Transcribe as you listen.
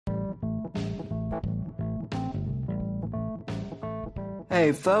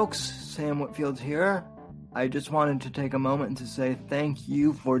Hey folks, Sam Whitfield here. I just wanted to take a moment to say thank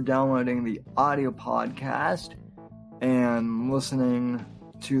you for downloading the audio podcast and listening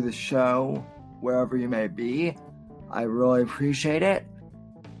to the show wherever you may be. I really appreciate it.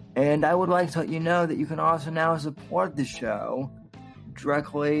 And I would like to let you know that you can also now support the show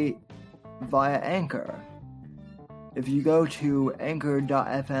directly via Anchor. If you go to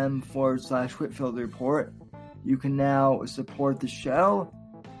anchor.fm/Whitfield Report, you can now support the show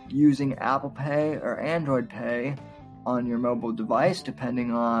using Apple Pay or Android Pay on your mobile device,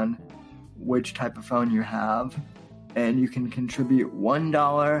 depending on which type of phone you have. And you can contribute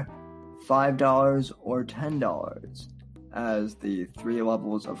 $1, $5, or $10 as the 3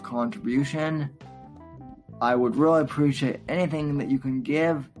 levels of contribution. I would really appreciate anything that you can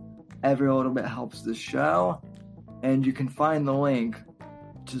give. Every little bit helps the show. And you can find the link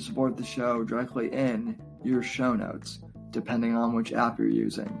to support the show directly in your show notes, depending on which app you're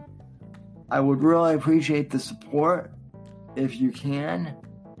using. I would really appreciate the support if you can.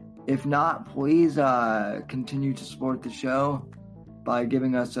 If not, please continue to support the show by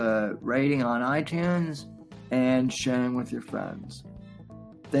giving us a rating on iTunes and sharing with your friends.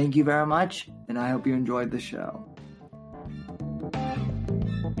 Thank you very much, and I hope you enjoyed the show.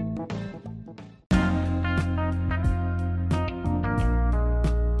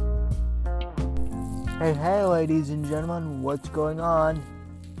 Hey, ladies and gentlemen, what's going on?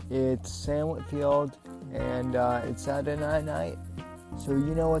 It's Sam Whitfield, and it's Saturday night, so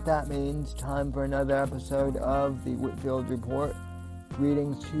you know what that means. Time for another episode of the Whitfield Report.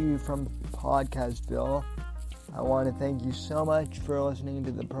 Greetings to you from Podcastville. I want to thank you so much for listening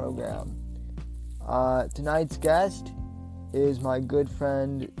to the program. Tonight's guest is my good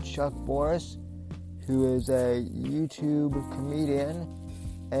friend Chuck Boris, who is a YouTube comedian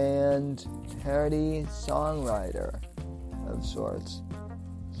and parody songwriter of sorts.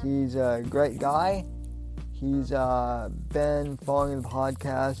 He's a great guy. He's been following the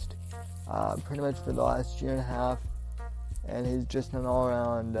podcast pretty much for the last year and a half, and he's just an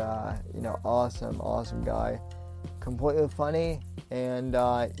all-around awesome guy. Completely funny, and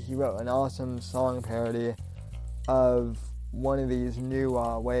he wrote an awesome song parody of one of these new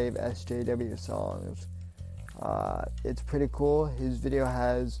wave SJW songs. It's pretty cool. His video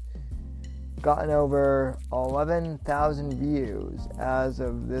has gotten over 11,000 views as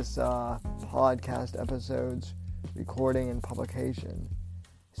of this podcast episode's recording and publication.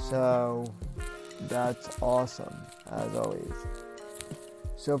 So that's awesome, as always.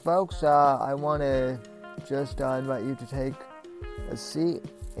 So folks, I want to just invite you to take a seat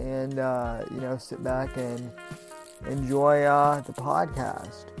and sit back and enjoy the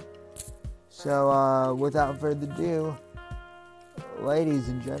podcast. So without further ado, ladies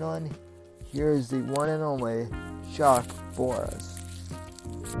and gentlemen, here's the one and only Chuck Boris.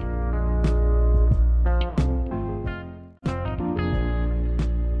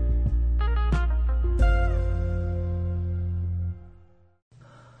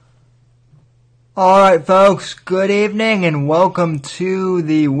 Alright folks, good evening and welcome to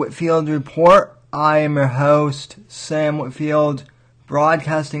the Whitfield Report. I am your host, Sam Whitfield,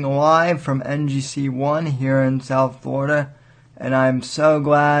 broadcasting live from NGC1 here in South Florida. And I'm so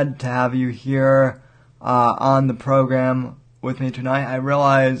glad to have you here on the program with me tonight. I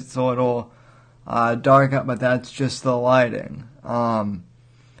realize it's a little dark out, but that's just the lighting.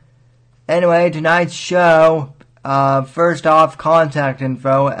 Anyway, tonight's show, first off, contact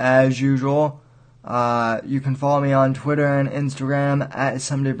info as usual. You can follow me on Twitter and Instagram at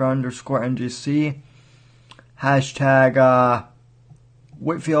 @SomebdyBro_NGC. Hashtag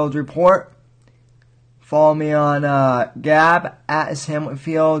Whitfield Report. Follow me on Gab at Sam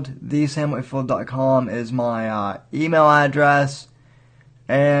Whitfield. TheSamWhitfield.com is my email address,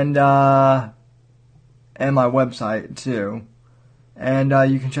 and my website too. And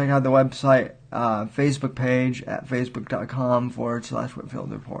you can check out the website Facebook page at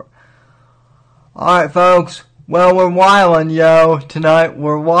facebook.com/Whitfield Report. Alright folks, well we're whylin' yo tonight,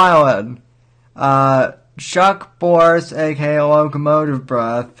 we're whylin'. Chuck Boris, aka Locomotive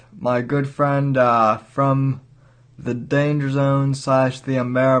Breath, my good friend from the Danger Zone / the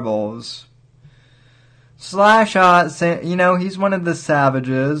Unbearables / he's one of the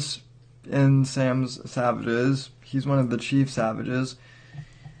savages in Sam's Savages. He's one of the chief savages.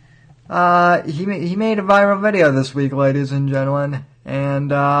 He made a viral video this week, ladies and gentlemen,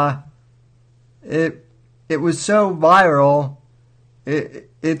 and it was so viral,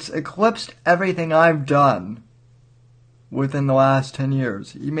 it's eclipsed everything I've done within the last 10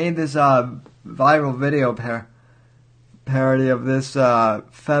 years. He made this viral video parody of this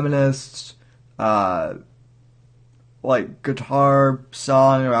feminist's like guitar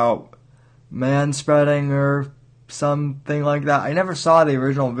song about man-spreading or something like that. I never saw the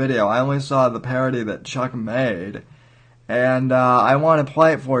original video. I only saw the parody that Chuck made. And I want to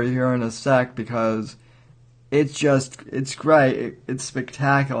play it for you here in a sec because it's great. It's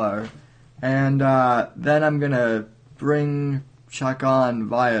spectacular. And then I'm going to bring Chuck on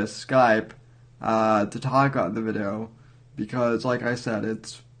via Skype to talk about the video because, like I said,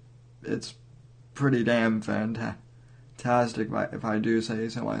 it's pretty damn fantastic if I do say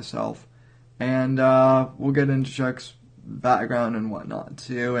so myself. And we'll get into Chuck's background and whatnot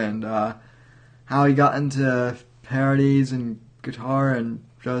too, and how he got into parodies and guitar and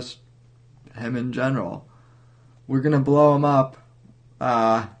just him in general. We're gonna blow him up,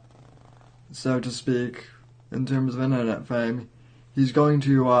 so to speak, in terms of internet fame. He's going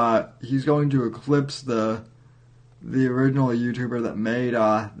to eclipse the original YouTuber that made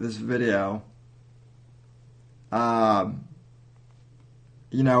this video.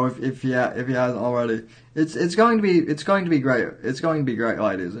 You know, if he hasn't already, it's going to be great. It's going to be great,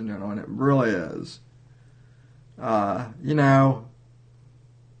 ladies and gentlemen. It really is. You know,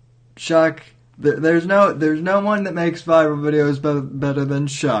 Chuck. There's no one that makes viral videos better than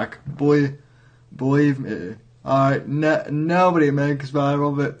Chuck. Believe me. Alright, nobody makes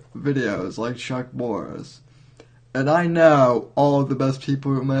viral videos like Chuck Morris. And I know all of the best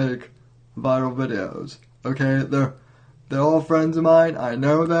people who make viral videos. Okay, they're all friends of mine. I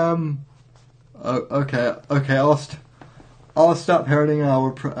know them. Okay, I'll stop parodying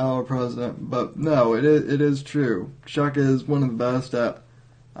our president. But no, it is true. Chuck is one of the best at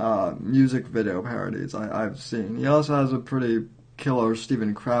music video parodies I've seen. He also has a pretty killer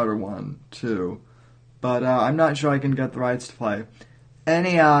Steven Crowder one too. But I'm not sure I can get the rights to play.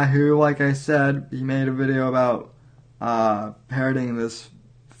 Anywho, like I said, he made a video about parodying this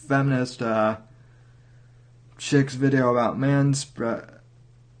feminist chick's video about mansplaining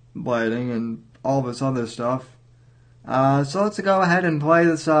and all this other stuff. So let's go ahead and play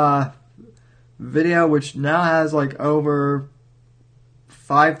this video, which now has like over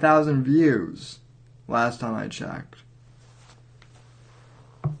 5,000 views last time I checked.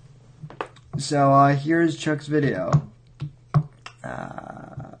 So here's Chuck's video.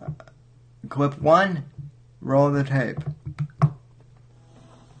 Clip 1, roll the tape.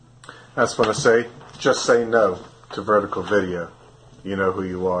 That's what I say. Just say no to vertical video. You know who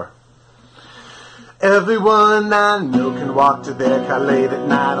you are. Everyone I know can walk to their car late at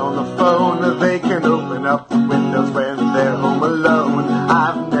night on the phone, or they can open up the windows when they're home alone.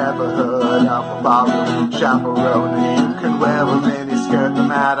 I've never heard of a barroom chaperone. You can wear a mini skirt no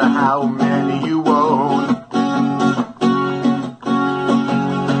matter how many you own.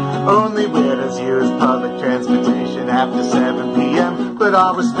 Only weird as you is public transportation after 7 p.m. But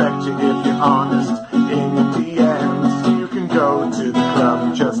I'll respect you if you're honest in your DMs. You can go to the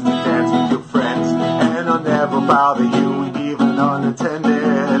club just to dance with your friends, and I'll never bother you even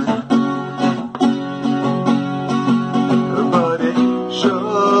unattended. But it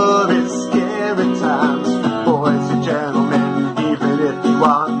sure is scary times for boys and gentlemen. Even if you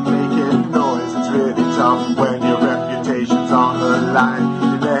aren't making noise, it's really tough when your reputation's on the line.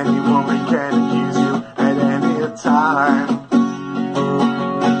 Any woman can accuse you at any time.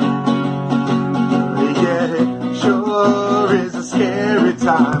 Yeah, it sure is a scary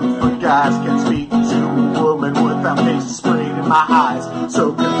time for guys can speak to a woman without faces sprayed in my eyes.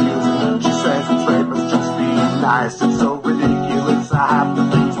 So confusing. She says it's rape, but just be nice. It's so ridiculous, I have to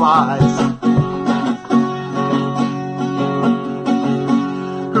think twice.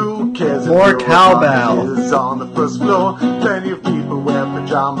 Who cares More if cowbell is on the first floor? Plenty of people wear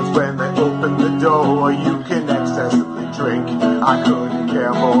pajamas when they open the door. You can excessively drink, I couldn't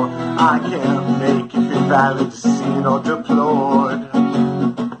care more. I can't make you feel valid, seen or deplored.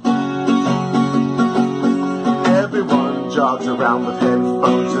 Everyone jogs around with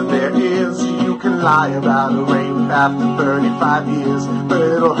headphones in their ears. You can lie about a rape after 35 years, but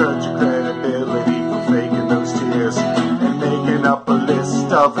it'll hurt your credibility for faking those tears and making up a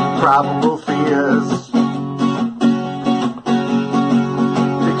list of improbable fears.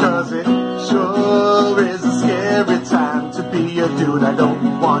 Because it sure is a scary time to be a dude. I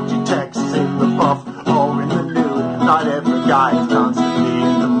don't want you texts in the puff or in the nude. Not every guy is constantly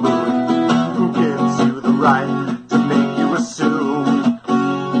in the mood. Who gives you the right to make you assume?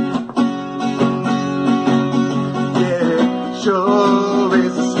 Yeah, it sure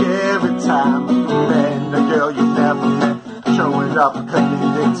is a scary time for men, a girl you've never met, showing up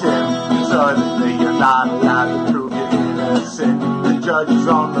convicted. Suddenly you're not allowed to prove you're innocent. The judge is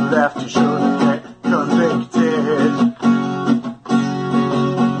on the left, you shouldn't get convicted.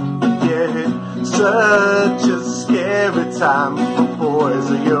 Yeah, it such a scary time for boys.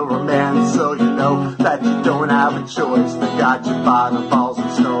 You're a man, so you know that you don't have a choice. They got you by the balls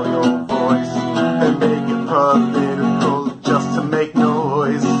and snore your voice. They make it political just to make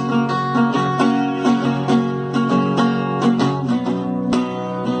noise.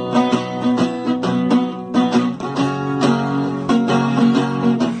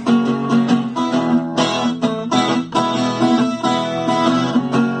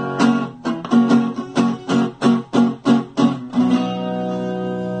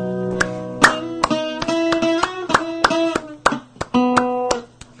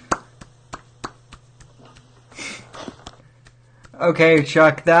 Okay,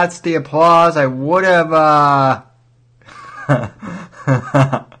 Chuck, that's the applause I would have,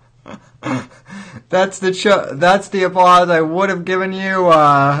 that's the applause I would have given you,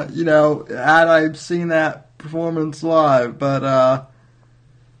 had I seen that performance live, but,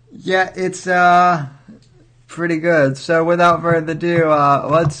 yeah, it's, pretty good. So without further ado,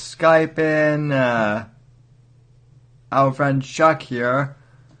 let's Skype in, our friend Chuck here.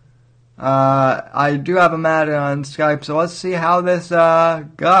 I do have a matter on Skype, so let's see how this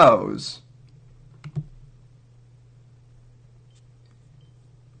goes.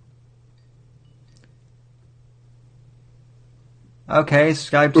 Okay,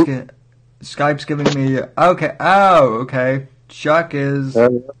 Skype's giving me. Okay, okay. Chuck is.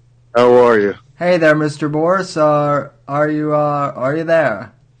 How are you? Hey there, Mr. Boris. Are you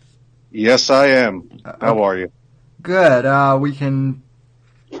there? Yes, I am. How are you? Good. We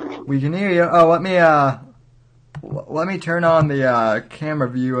can hear you. Oh, let me turn on the camera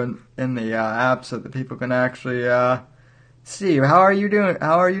view in the app so that people can actually see you. How are you doing,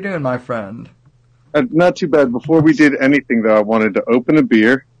 my friend? Not too bad. Before we did anything, though, I wanted to open a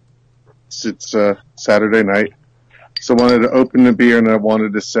beer. It's Saturday night, so I wanted to open a beer, and I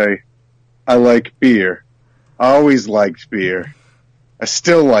wanted to say, I like beer. I always liked beer. I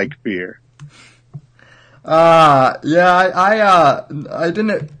still like beer. Yeah, I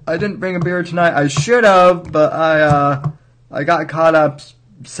didn't bring a beer tonight. I should have, but I got caught up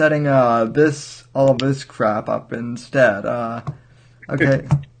setting all this crap up instead. Okay.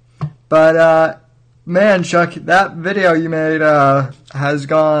 But man, Chuck, that video you made has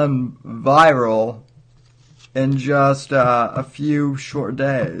gone viral in just a few short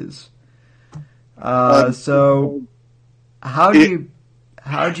days. So how'd you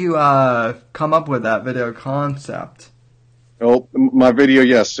come up with that video concept? Well, my video,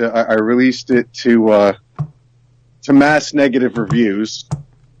 yes, I released it to mass negative reviews.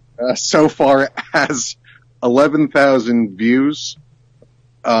 So far, it has 11,000 views.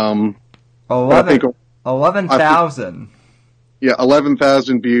 11,000. Yeah,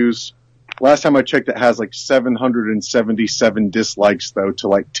 11,000 views. Last time I checked, it has like 777 dislikes, though, to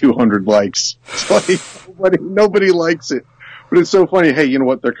like 200 likes. It's like nobody likes it. But it's so funny. Hey, you know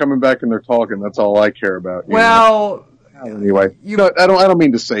what? They're coming back and they're talking. That's all I care about. Well, anyway, I don't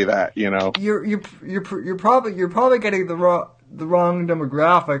mean to say that. You know, you're probably getting the wrong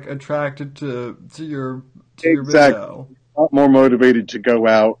demographic attracted to your video. A lot more motivated to go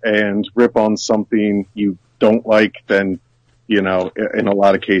out and rip on something you don't like than, in a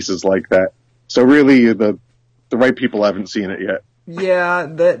lot of cases like that. So really, the right people haven't seen it yet. Yeah,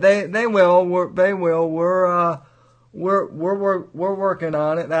 they will. We're working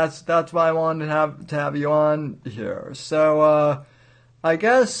on it. That's why I wanted to have you on here. So I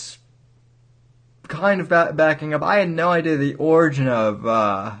guess kind of backing up. I had no idea the origin of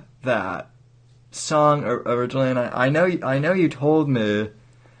that song originally, and I know you told me,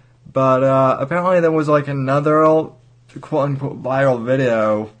 but apparently there was like another quote unquote viral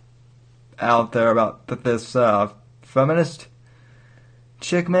video out there about this feminist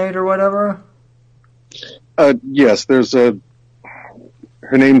chick made or whatever. Yes, her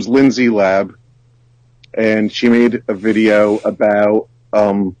name's Lindsay Lab, and she made a video about,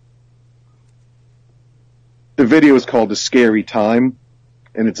 the video is called A Scary Time,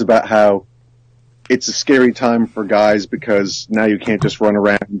 and it's about how it's a scary time for guys because now you can't just run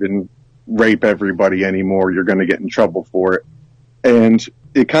around and rape everybody anymore. You're going to get in trouble for it. And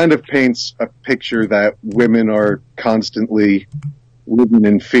it kind of paints a picture that women are constantly living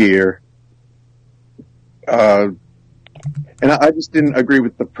in fear. And I just didn't agree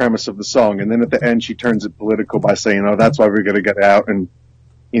with the premise of the song. And then at the end, she turns it political by saying, oh, that's why we're going to get out and,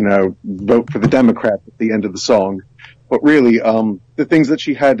 vote for the Democrats at the end of the song. But really, the things that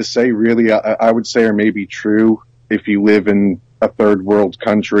she had to say, really, I would say are maybe true if you live in a third world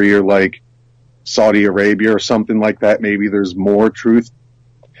country or like Saudi Arabia or something like that. Maybe there's more truth.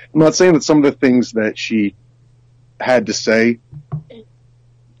 I'm not saying that some of the things that she had to say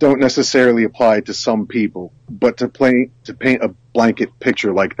don't necessarily apply to some people, but to paint a blanket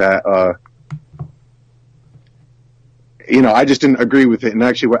picture like that, I just didn't agree with it. And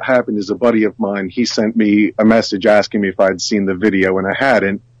actually what happened is a buddy of mine, he sent me a message asking me if I'd seen the video, and I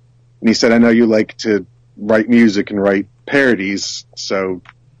hadn't. And he said, I know you like to write music and write parodies, so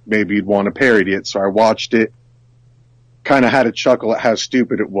maybe you'd want to parody it. So I watched it, kind of had a chuckle at how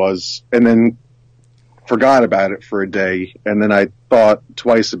stupid it was, and then forgot about it for a day. And then I thought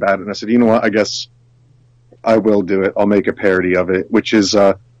twice about it, and I said, you know what, I guess I will do it. I'll make a parody of it, which is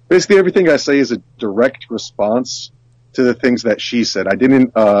basically everything I say is a direct response to the things that she said. I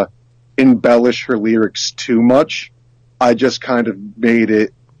didn't embellish her lyrics too much. I just kind of made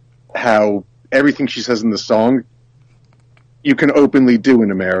it how everything she says in the song you can openly do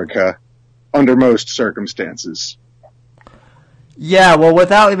in America under most circumstances. Yeah, well,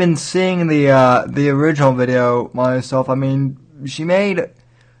 without even seeing the original video myself, I mean, she made,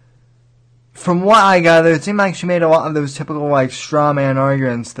 from what I gather, it seemed like she made a lot of those typical, like, straw man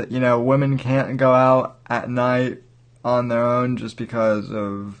arguments that, women can't go out at night on their own just because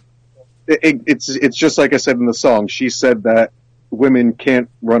of... It's just like I said in the song. She said that women can't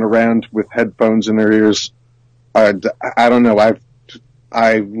run around with headphones in their ears. I don't know.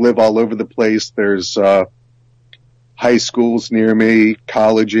 I live all over the place. There's high schools near me,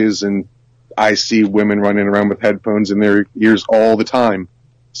 colleges, and I see women running around with headphones in their ears all the time.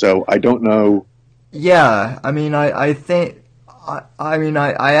 So I don't know. Yeah, I mean, I think, I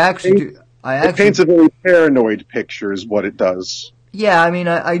actually do. It paints a very paranoid picture, is what it does. Yeah, I mean,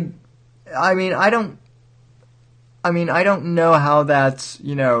 I don't know how that's,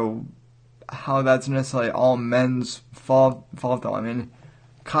 how that's necessarily all men's fault though. I mean,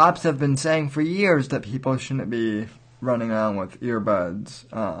 cops have been saying for years that people shouldn't be running around with earbuds,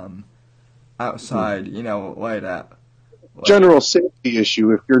 outside, late at. General safety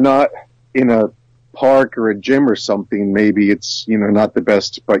issue. If you're not in a park or a gym or something, maybe it's, not the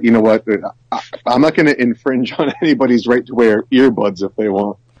best, but you know what? I'm not going to infringe on anybody's right to wear earbuds if they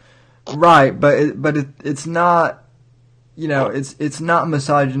want. Right, but it's not, it's not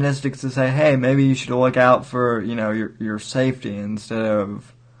misogynistic to say, hey, maybe you should look out for, your safety instead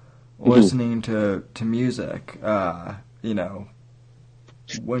of listening to music, when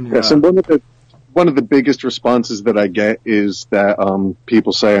you're yes, and one of the biggest responses that I get is that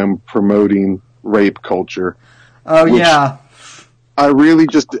people say I'm promoting rape culture. Oh, yeah. I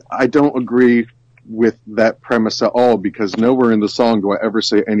don't agree with that premise at all, because nowhere in the song do I ever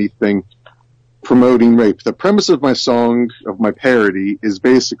say anything promoting rape. The premise of my song, of my parody, is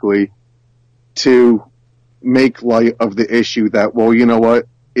basically to make light of the issue that, well, you know what,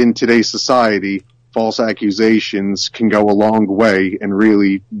 in today's society, false accusations can go a long way and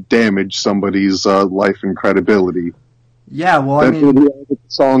really damage somebody's life and credibility. Yeah, well, that's what the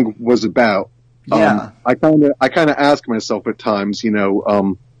song was about. Yeah. I kind of ask myself at times,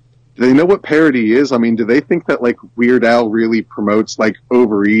 do they know what parody is? I mean, do they think that, like, Weird Al really promotes, like,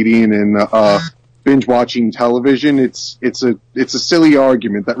 overeating and binge watching television? It's a silly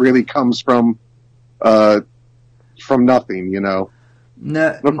argument that really comes from nothing, No. And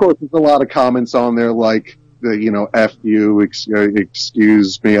of course, there's a lot of comments on there like F you,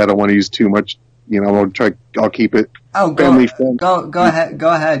 excuse me, I don't want to use too much, I'll keep it family friendly. Go ahead.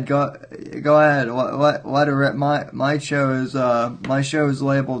 Let her rip. My show is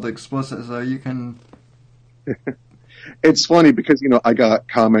labeled explicit, so you can. It's funny because, I got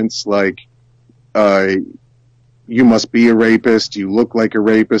comments like, you must be a rapist, you look like a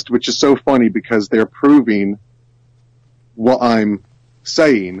rapist, which is so funny because they're proving what I'm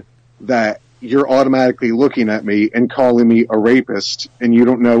saying, that you're automatically looking at me and calling me a rapist, and you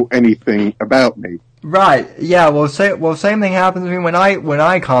don't know anything about me. Right. Yeah. Well, same thing happened to me when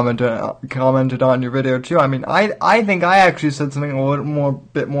I commented on your video too. I mean, I think I actually said something a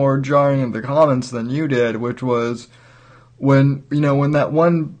bit more jarring in the comments than you did, which was when that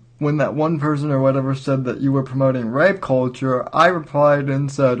one person or whatever said that you were promoting rape culture. I replied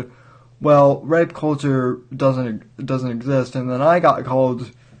and said, well, rape culture doesn't exist, and then I got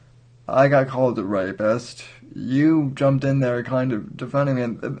called a rapist. You jumped in there kind of defending me,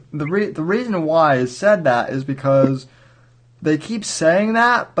 and the reason why I said that is because they keep saying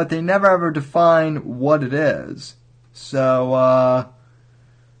that, but they never ever define what it is. So,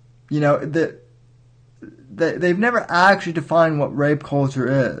 they've never actually defined what rape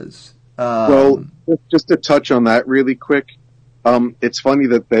culture is. Well, just to touch on that really quick, it's funny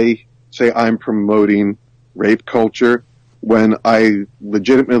that they say I'm promoting rape culture when I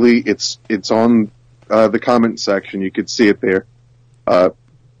legitimately, it's on the comment section, you could see it there.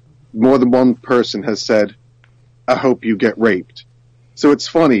 More than one person has said, I hope you get raped. So it's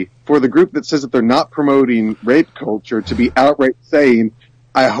funny for the group that says that they're not promoting rape culture to be outright saying,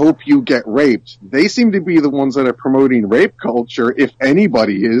 I hope you get raped. They seem to be the ones that are promoting rape culture, if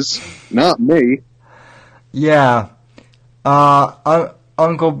anybody is, not me. Yeah.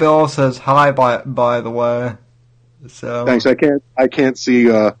 Uncle Bill says hi by the way. So Thanks. I can't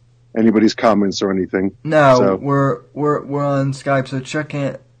see anybody's comments or anything. no, So. we're on Skype, so Chuck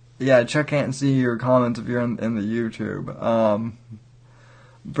can't see your comments if you're in the YouTube.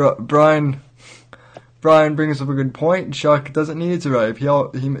 Brian brings up a good point. Chuck doesn't need to rape. He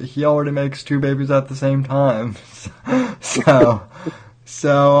already makes 2 babies at the same time. Yeah,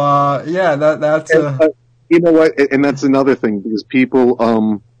 that's you know what? And that's another thing because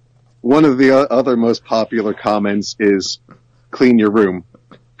people. One of the other most popular comments is clean your room.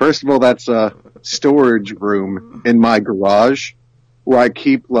 First of all, that's a storage room in my garage where I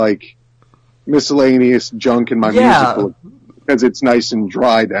keep like miscellaneous junk in my musical because it's nice and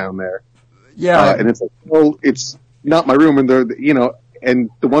dry down there. Yeah. And it's like, well, it's not my room. And and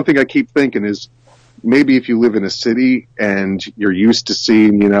the one thing I keep thinking is maybe if you live in a city and you're used to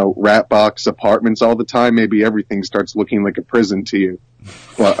seeing, rat box apartments all the time, maybe everything starts looking like a prison to you.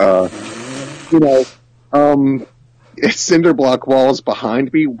 But, it's cinder block walls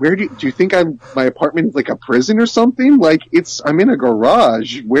behind me. Where do you think my apartment is like a prison or something? Like I'm in a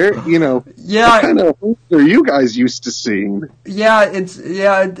garage. Where, what kind of homes are you guys used to seeing? Yeah, it's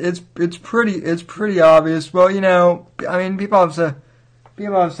pretty obvious. Well, I mean, people have said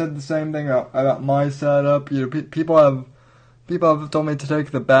the same thing about my setup. People have told me to take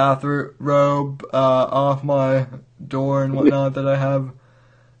the bathrobe off my door and whatnot that I have.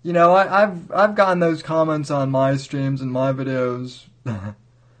 I've gotten those comments on my streams and my videos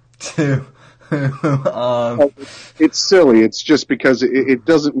too. It's silly. It's just because it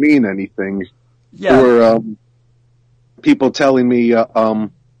doesn't mean anything. Yeah. Or people telling me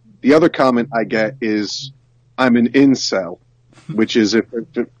the other comment I get is I'm an incel, which is if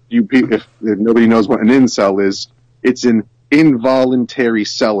nobody knows what an incel is, it's an involuntary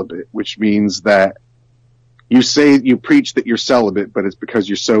celibate, which means that you preach that you're celibate, but it's because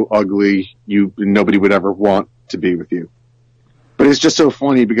you're so ugly, nobody would ever want to be with you. But it's just so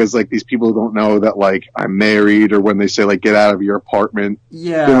funny because like these people don't know that like I'm married, or when they say like get out of your apartment,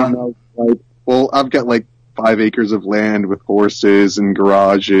 yeah, they don't know, like, well, I've got like 5 acres of land with horses and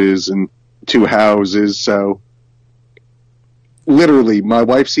garages and 2 houses, so literally my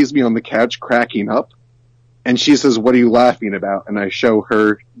wife sees me on the couch cracking up, and she says, "What are you laughing about?" And I show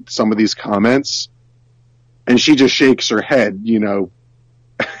her some of these comments. And she just shakes her head,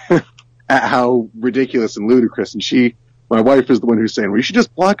 at how ridiculous and ludicrous. And my wife is the one who's saying, well, you should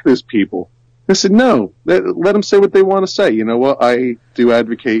just block those people. I said, no, let them say what they want to say. You know what? I do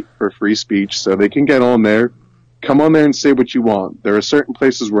advocate for free speech, so they can get on there. Come on there and say what you want. There are certain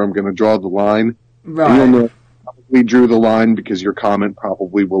places where I'm going to draw the line. Right. And you'll know I probably drew the line because your comment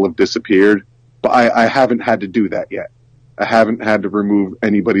probably will have disappeared. But I haven't had to do that yet. I haven't had to remove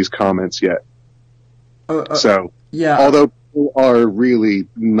anybody's comments yet. So, yeah. Although people are really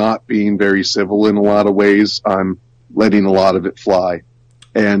not being very civil in a lot of ways, I'm letting a lot of it fly.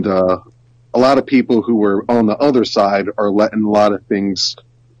 And a lot of people who are on the other side are letting a lot of things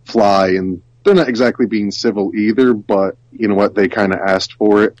fly, and they're not exactly being civil either, but you know what? They kind of asked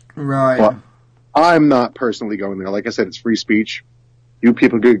for it. Right. But I'm not personally going there. Like I said, it's free speech. You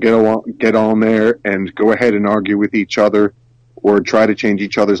people could get on there and go ahead and argue with each other or try to change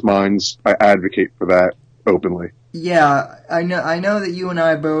each other's minds. I advocate for that openly. Yeah, I know that you and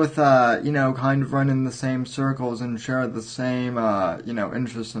I both, kind of run in the same circles and share the same,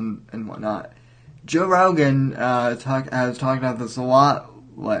 interests and whatnot. Joe Rogan has talked about this a lot,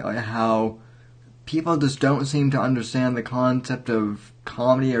 like how people just don't seem to understand the concept of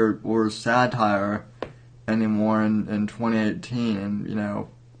comedy or satire anymore in 2018, and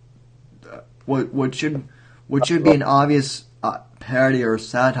what should be an obvious parody or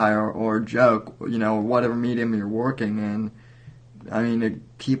satire or joke, or whatever medium you're working in. I mean,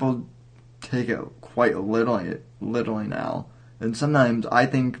 people take it quite literally now, and sometimes I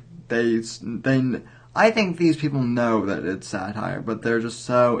think I think these people know that it's satire, but they're just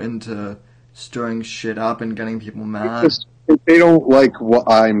so into stirring shit up and getting people mad. They don't like what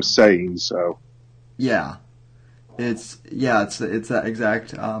I'm saying, so yeah, it's that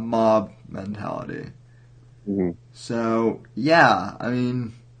exact mob mentality. Mm-hmm. So, yeah, I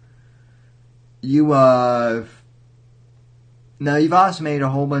mean, now you've also made a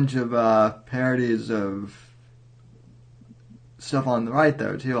whole bunch of parodies of stuff on the right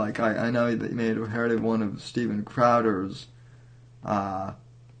there, too. Like, I know that you made a parody of one of Steven Crowder's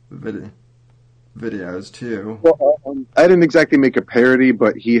video. videos too. Well, I didn't exactly make a parody,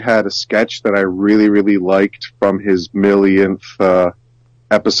 but he had a sketch that I really, really liked from his millionth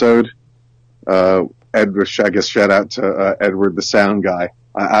episode. Edward, I guess, shout out to Edward, the sound guy.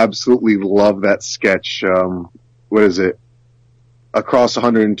 I absolutely love that sketch. What is it? Across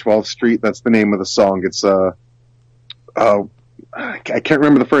 112th Street. That's the name of the song. It's I can't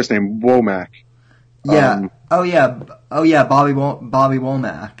remember the first name. Womack. Yeah. Bobby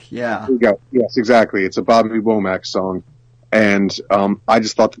Womack. Yeah. There you go. Yes, exactly. It's a Bobby Womack song. And I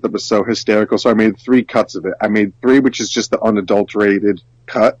just thought that was so hysterical. So I made 3 cuts of it. I made 3, which is just the unadulterated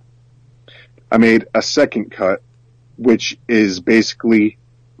cut. I made a second cut, which is basically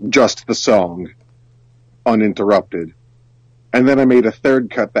just the song, uninterrupted. And then I made a third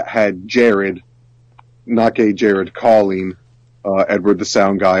cut that had Jared, not gay Jared, calling Edward, the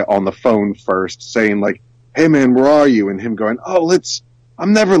sound guy, on the phone first, saying like, "Hey man, where are you?" And him going, "Oh,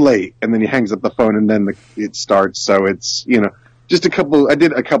 I'm never late." And then he hangs up the phone, and then it starts. So it's, just I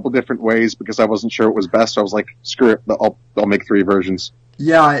did a couple different ways because I wasn't sure it was best. So I was like, screw it, I'll make 3 versions.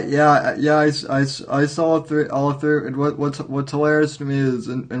 Yeah. I saw all through. And what's hilarious to me is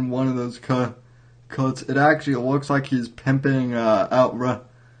in one of those cuts, it actually looks like he's pimping out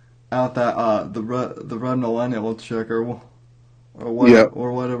that the red millennial chick or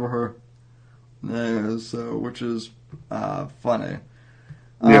whatever her name is. So which is funny.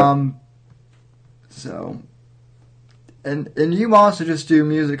 Yeah. So. And you also just do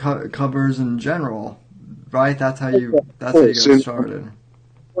music covers in general, right? That's how you got started.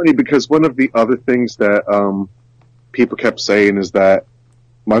 Funny because one of the other things that people kept saying is that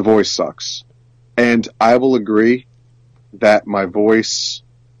my voice sucks, and I will agree that my voice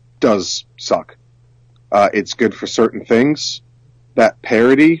does suck. It's good for certain things. That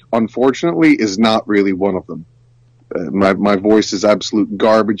parody, unfortunately, is not really one of them. My voice is absolute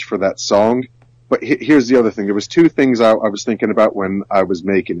garbage for that song. But here's the other thing. There was 2 things I was thinking about when I was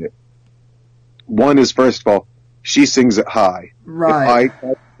making it. One is, first of all, she sings it high. Right.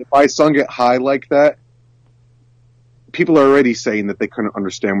 If I sung it high like that, people are already saying that they couldn't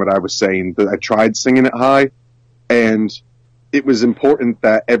understand what I was saying. That I tried singing it high, and it was important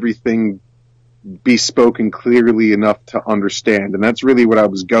that everything be spoken clearly enough to understand, and that's really what I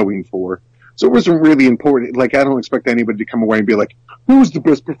was going for. So it wasn't really important. Like, I don't expect anybody to come away and be like, "That was the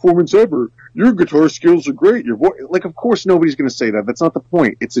best performance ever. Your guitar skills are great. Your voice." Like, of course nobody's going to say that. That's not the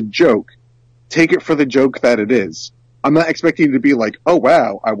point. It's a joke. Take it for the joke that it is. I'm not expecting you to be like, "Oh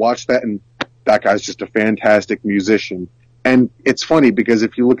wow, I watched that and that guy's just a fantastic musician." And it's funny because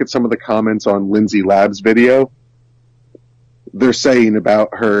if you look at some of the comments on Lindsay Lab's video, they're saying about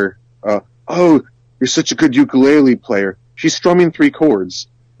her, "Oh, you're such a good ukulele player." She's strumming 3 chords.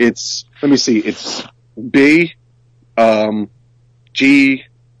 It's B, G,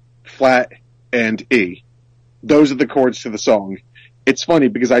 flat, and E. Those are the chords to the song. It's funny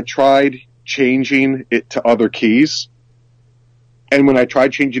because I tried changing it to other keys, and when I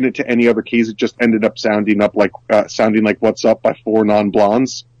tried changing it to any other keys, it just ended up sounding like "What's Up" by 4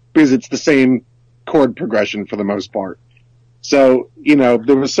 Non-Blondes, because it's the same chord progression for the most part. So,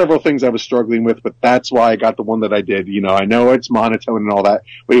 there were several things I was struggling with, but that's why I got the one that I did. I know it's monotone and all that,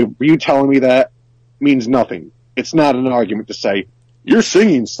 but you telling me that means nothing. It's not an argument to say, "Your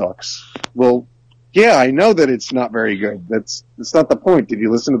singing sucks." Well, yeah, I know that it's not very good. That's not the point. Did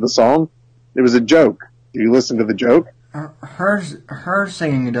you listen to the song? It was a joke. Did you listen to the joke? Her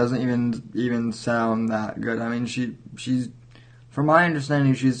singing doesn't even sound that good. I mean, she's from my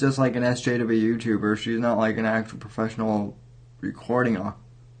understanding, she's just like an SJW YouTuber. She's not like an actual professional recording artist.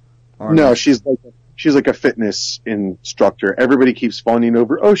 No, she's like a fitness instructor. Everybody keeps fawning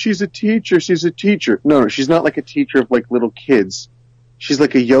over, "Oh, she's a teacher. She's a teacher." No, she's not like a teacher of like little kids. She's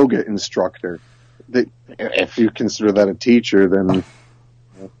like a yoga instructor. If you consider that a teacher, then,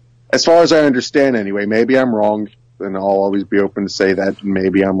 as far as I understand, anyway, maybe I'm wrong. And I'll always be open to say that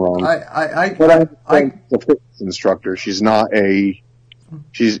maybe I'm wrong. But I'm a fitness instructor. She's not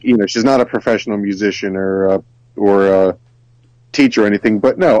she's not a professional musician or a teacher or anything.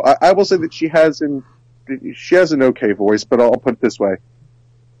 But no, I will say that she has an okay voice. But I'll put it this way: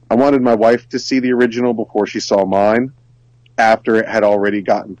 I wanted my wife to see the original before she saw mine. After it had already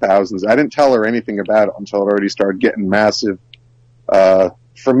gotten thousands, I didn't tell her anything about it until it already started getting massive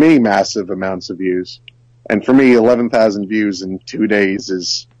amounts of views. And for me, 11,000 views in 2 days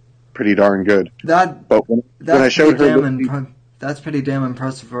is pretty darn good. But when I showed her, that's pretty damn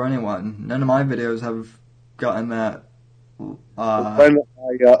impressive for anyone. None of my videos have gotten that.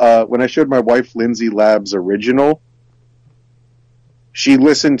 When I showed my wife Lindsay Lab's original, she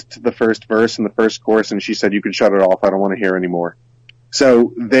listened to the first verse and the first chorus, and she said, "You can shut it off. I don't want to hear anymore."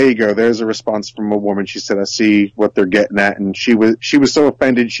 So there you go. There's a response from a woman. She said, I see what they're getting at. And she was so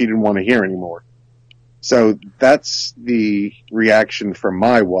offended she didn't want to hear anymore. So that's the reaction from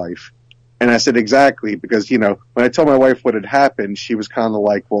my wife. And I said, exactly, because, when I told my wife what had happened, she was kind of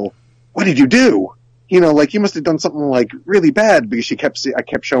like, well, what did you do? You must have done something like really bad, because I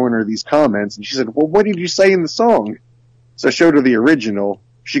kept showing her these comments, and she said, well, what did you say in the song? So I showed her the original.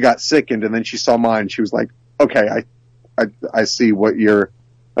 She got sickened, and then she saw mine. She was like, okay, I see what you're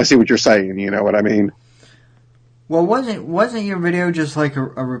saying. You know what I mean? Well, wasn't your video just like a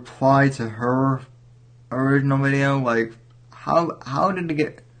reply to her original video? Like, how did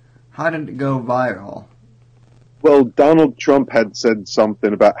it go viral? Well, Donald Trump had said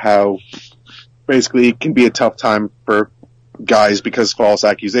something about how basically it can be a tough time for guys because false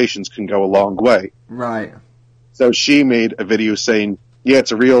accusations can go a long way. Right. So she made a video saying, yeah,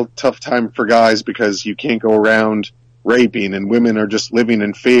 it's a real tough time for guys because you can't go around raping and women are just living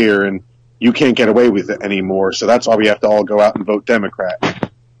in fear and you can't get away with it anymore. So that's why we have to all go out and vote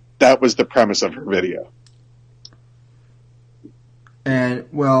Democrat. That was the premise of her video. And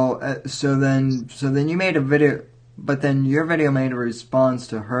so then you made a video, but then your video made a response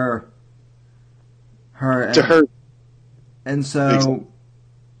to her. And so, exactly.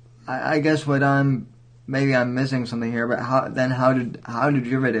 I guess maybe I'm missing something here. But how did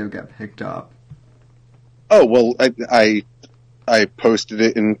your video get picked up? Oh well, I posted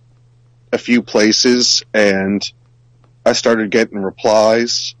it in a few places, and I started getting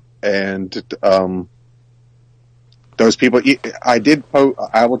replies, and those people, I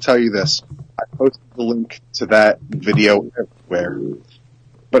will tell you this, I posted the link to that video everywhere,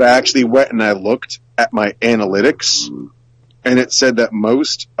 but I actually went and I looked at my analytics, and it said that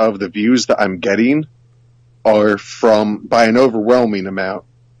most of the views that I'm getting are by an overwhelming amount,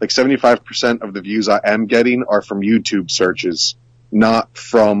 like 75% of the views I am getting are from YouTube searches, not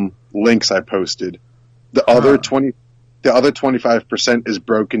from links I posted. The other 25% is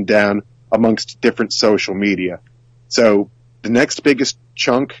broken down amongst different social media. So the next biggest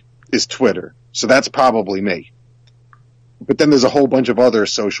chunk is Twitter. So that's probably me. But then there's a whole bunch of other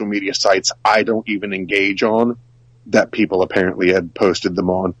social media sites I don't even engage on that people apparently had posted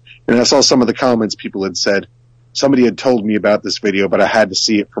them on. And I saw some of the comments people had said, somebody had told me about this video, but I had to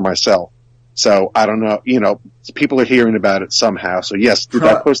see it for myself. So I don't know, people are hearing about it somehow. So yes, did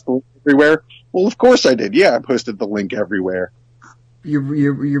I post the link everywhere? Well, of course I did. Yeah, I posted the link everywhere.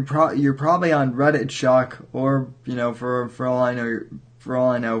 You're probably on Reddit Shock, or for all I know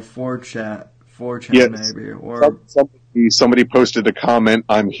 4chan yes. Maybe, or somebody posted a comment,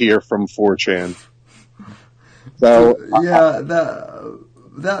 I'm here from 4chan. So yeah,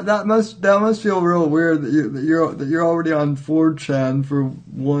 that must feel real weird that you're already on 4chan for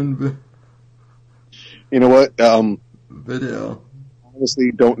one. You know what? Video. I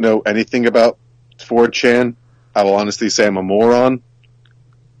honestly don't know anything about 4chan. I will honestly say I'm a moron.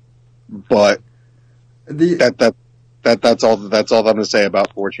 But that's all I'm going to say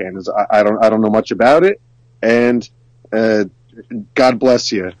about 4chan is I don't know much about it, and God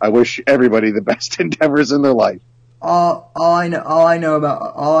bless you. I wish everybody the best endeavors in their life. All I know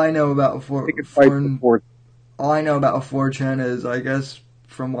about 4chan is, I guess,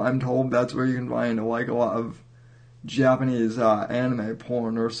 from what I'm told, that's where you can find like a lot of Japanese anime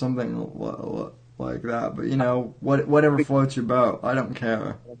porn or something like that. But whatever floats your boat, I don't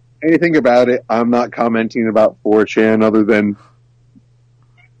care. Anything about it, I'm not commenting about 4chan other than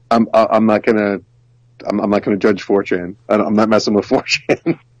I'm not gonna judge 4chan. I'm not messing with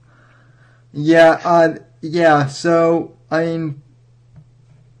 4chan. Yeah. So I mean,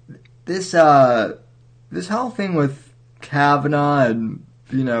 this whole thing with Kavanaugh and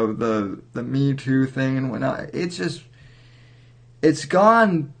the Me Too thing and whatnot, it's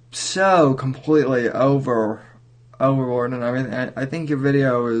gone so completely overboard and everything. I think your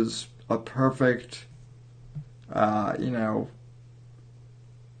video is a perfect, I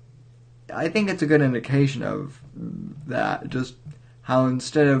think it's a good indication of that. Just how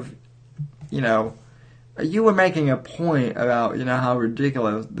instead of, you were making a point about, how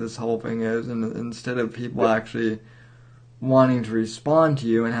ridiculous this whole thing is, and instead of people actually wanting to respond to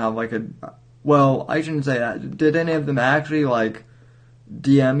you and have like I shouldn't say that. Did any of them actually like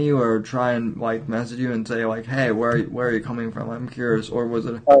DM you or try and like message you and say like, hey, where are you coming from? I'm curious. Or was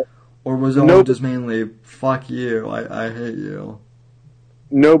it all just mainly fuck you, I hate you?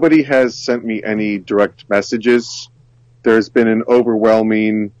 Nobody has sent me any direct messages. There's been an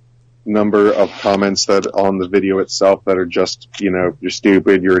overwhelming number of comments that on the video itself that are just, you're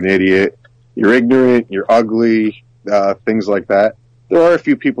stupid, you're an idiot, you're ignorant, you're ugly, things like that. There are a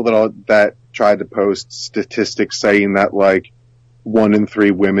few people that tried to post statistics saying that like, 1 in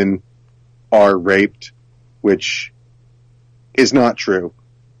 3 women are raped, which is not true.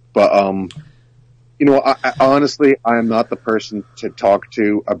 But, I honestly, I am not the person to talk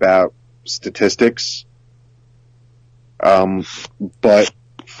to about statistics. But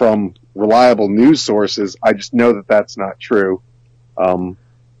from reliable news sources, I just know that that's not true.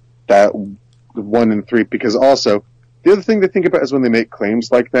 That 1 in 3, because also, the other thing to think about is when they make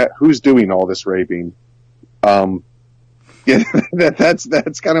claims like that, who's doing all this raping? Yeah,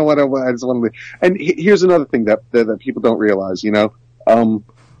 that's kind of what I just want to. And here's another thing that people don't realize.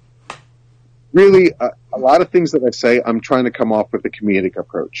 Really, a lot of things that I say, I'm trying to come off with a comedic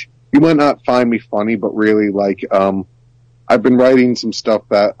approach. You might not find me funny, but really, like, I've been writing some stuff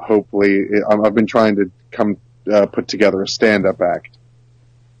that hopefully I've been trying to put together a stand-up act.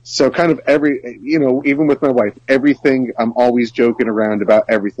 So kind of even with my wife, everything, I'm always joking around about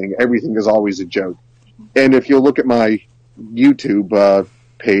everything. Everything is always a joke. And if you look at my YouTube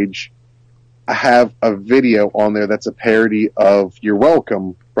page, I have a video on there that's a parody of You're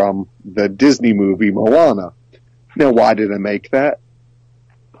Welcome from the Disney movie Moana. Now, why did I make that?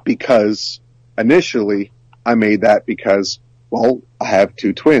 Because initially I made that because, well, I have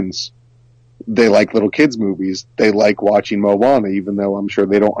 2 twins. They like little kids movies. They like watching Moana, even though I'm sure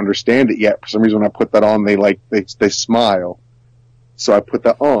they don't understand it yet. For some reason, when I put that on, they smile. So I put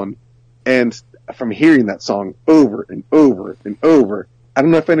that on. And from hearing that song over and over and over, I don't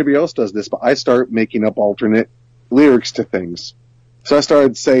know if anybody else does this, but I start making up alternate lyrics to things. So I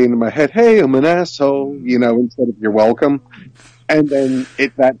started saying in my head, hey, I'm an asshole, instead of you're welcome. And then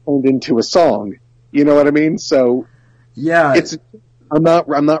that turned into a song. You know what I mean? So Yeah. I'm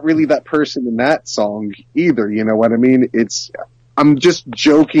not really that person in that song either. You know what I mean? I'm just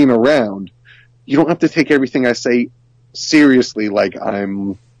joking around. You don't have to take everything I say seriously, like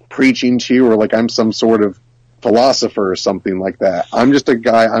I'm preaching to you or like I'm some sort of philosopher or something like that. I'm just a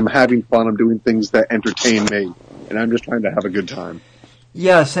guy. I'm having fun. I'm doing things that entertain me, and I'm just trying to have a good time.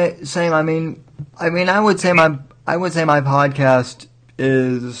 Yeah, same. I mean, I would say my podcast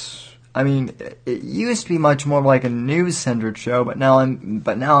is. I mean, it used to be much more like a news-centered show, but now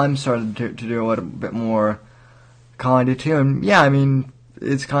I'm starting to do a little bit more comedy too. And yeah, I mean,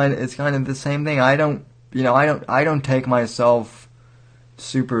 it's kind of the same thing. I don't take myself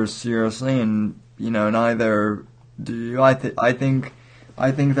super seriously, and neither do you. I think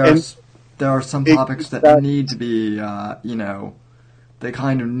there are some topics that need to be they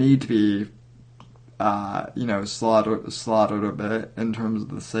kind of need to be slaughtered a bit in terms of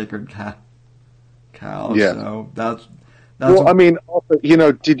the sacred cow. Yeah. So that's. Well, I mean, also,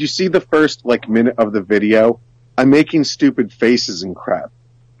 did you see the first minute of the video? I'm making stupid faces and crap.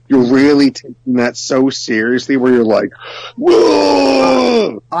 You're really taking that so seriously, where you're like,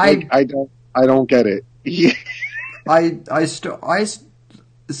 whoa! I don't get it. I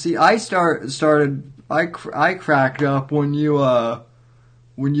cracked up when your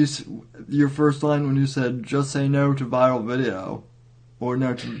first line when you said just say no to viral video or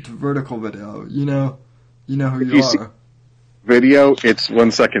no to vertical video. You know who you are. Video, it's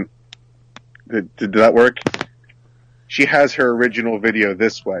 1 second. Did that work? She has her original video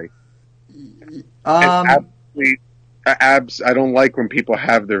this way. I don't like when people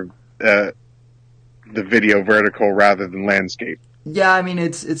have their the video vertical rather than landscape. Yeah, I mean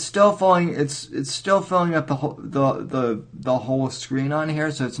it's still filling up the whole screen on here,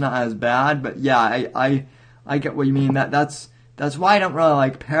 so it's not as bad. But yeah, I get what you mean. That's why I don't really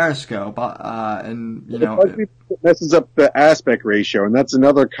like Periscope. It messes up the aspect ratio, and that's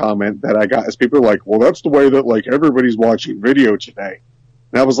another comment that I got. Is people are like, well, that's the way that everybody's watching video today.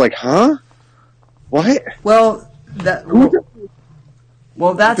 And I was like, huh? What? Well, that's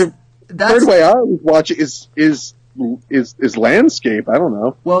the way I always watch it is landscape. I don't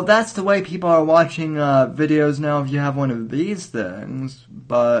know. Well, that's the way people are watching videos now. If you have one of these things,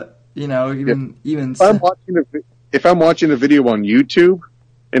 but even if I'm watching a video on YouTube,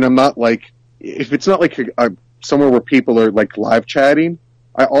 and I'm not if it's not somewhere where people are live chatting,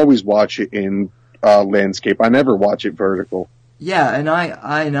 I always watch it in landscape. I never watch it vertical. Yeah, and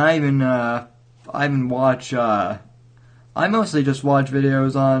I even watch. I mostly just watch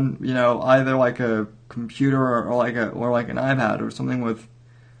videos on either a computer or like an iPad or something with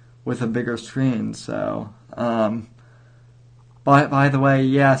a bigger screen. So, by the way,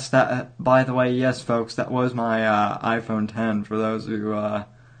 yes, folks, that was my iPhone 10 for those who are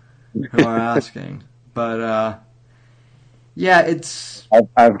asking. But yeah, it's.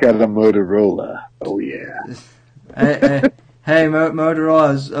 I've got a Motorola. Oh yeah. Hey,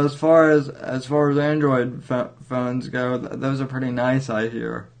 Motorola. As far as Android phones go, those are pretty nice, I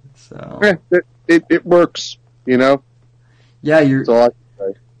hear. So yeah, it works, Yeah, you're. That's all I can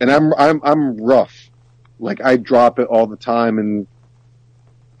say. And I'm rough. Like, I drop it all the time, and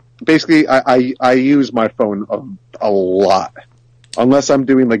basically I use my phone a lot. Unless I'm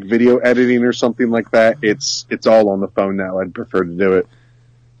doing like video editing or something like that, it's all on the phone now. I'd prefer to do it.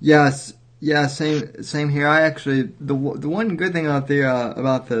 Yes, yeah, same here. I actually the one good thing about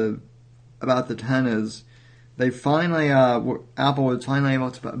the 10 is they finally Apple was finally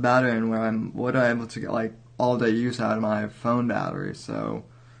able to put battery in where I'm able to get like all day use out of my phone battery. So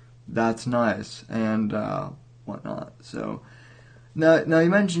that's nice and whatnot. So now you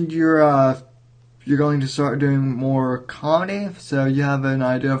mentioned you're going to start doing more comedy. So you have an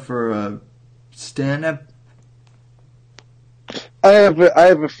idea for a stand up. I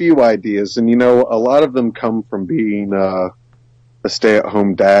have a few ideas, and a lot of them come from being a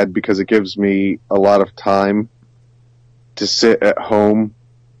stay-at-home dad because it gives me a lot of time to sit at home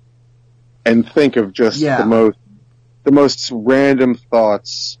and think of just Yeah. the most random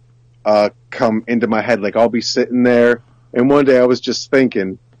thoughts come into my head. Like, I'll be sitting there, and one day I was just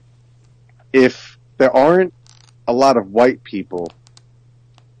thinking, if there aren't a lot of white people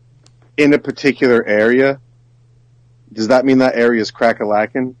in a particular area, does that mean that area is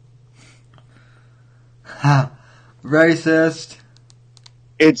crack-a-lackin'? Ha. Racist.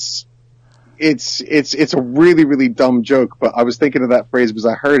 It's a really, really dumb joke, but I was thinking of that phrase because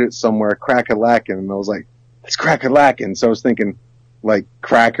I heard it somewhere, crack-a-lackin', and I was like, it's crack-a-lackin'. So I was thinking, like,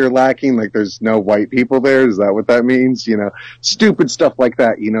 cracker lacking, like there's no white people there. Is that what that means? Stupid stuff like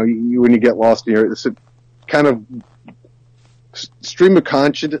that. When you get lost in it's a kind of stream of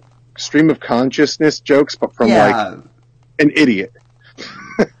consciousness jokes, but from like Yeah. an idiot.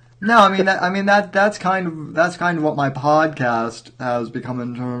 No, that's kind of what my podcast has become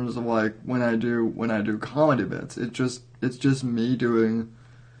in terms of like when I do comedy bits. It's just me doing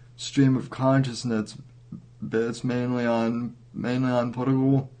stream of consciousness bits mainly on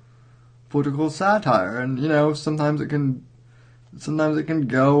political satire, and sometimes it can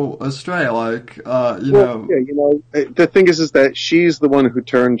go astray. Like Well, yeah, the thing is that she's the one who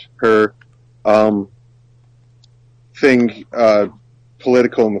turned her thing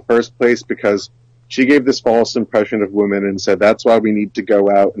political in the first place because she gave this false impression of women and said that's why we need to go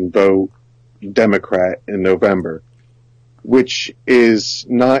out and vote Democrat in November, which is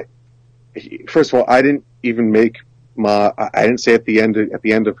not. First of all, I didn't even I didn't say at the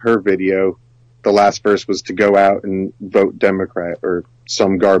end of her video, the last verse was to go out and vote Democrat or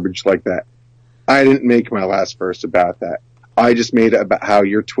some garbage like that. I didn't make my last verse about that. I just made it about how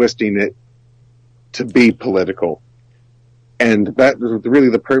you're twisting it to be political. And that was really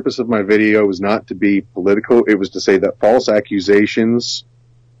the purpose of my video, was not to be political. It was to say that false accusations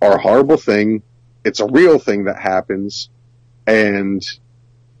are a horrible thing. It's a real thing that happens. And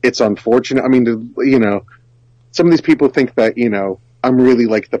it's unfortunate. I mean, some of these people think that, I'm really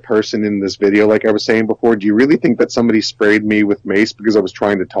like the person in this video, like I was saying before. Do you really think that somebody sprayed me with mace because I was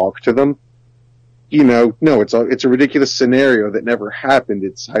trying to talk to them? No, it's a ridiculous scenario that never happened.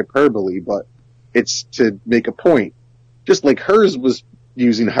 It's hyperbole, but it's to make a point. Just like hers was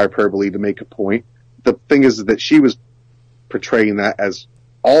using hyperbole to make a point. The thing is that she was portraying that as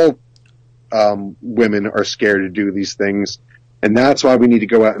all women are scared to do these things, and that's why we need to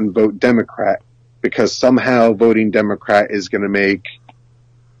go out and vote Democrat, because somehow voting Democrat is going to make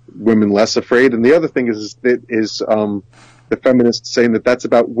women less afraid. And the other thing is the feminists saying that that's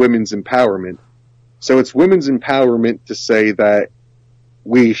about women's empowerment. So it's women's empowerment to say that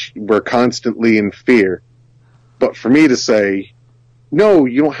we're constantly in fear. But for me to say, no,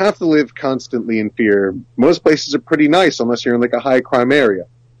 you don't have to live constantly in fear. Most places are pretty nice unless you're in like a high crime area.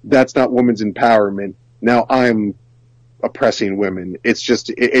 That's not women's empowerment. Now I'm oppressing women. It's just,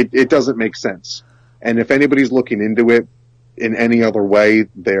 it doesn't make sense. And if anybody's looking into it in any other way,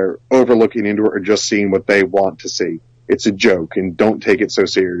 they're overlooking into it or just seeing what they want to see. It's a joke, and don't take it so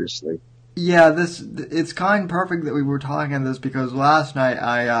seriously. Yeah, it's kind of perfect that we were talking about this because last night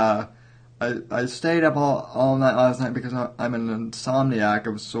I stayed up all night last night because I'm an insomniac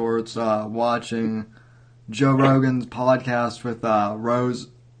of sorts, watching Joe Rogan's podcast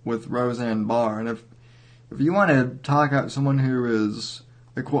with Roseanne Barr. And if you want to talk about someone who is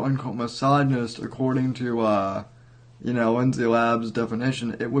a quote unquote misogynist according to Lindsay Lab's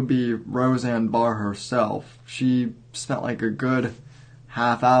definition, it would be Roseanne Barr herself. She spent like a good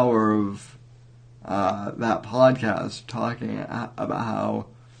half hour of that podcast talking about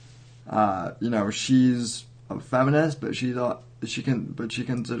how she's a feminist, but she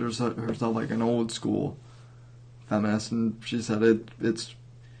considers herself like an old school feminist, and she said it's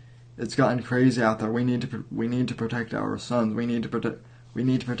gotten crazy out there. We need to protect our sons. We need to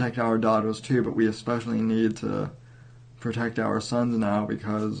protect our daughters too, but we especially need to protect our sons now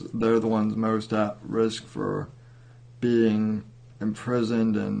because they're the ones most at risk for being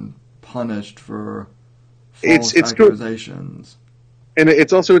imprisoned and punished for false accusations. And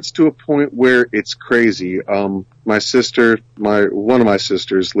it's to a point where it's crazy. One of my sisters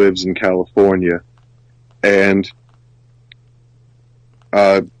lives in California, and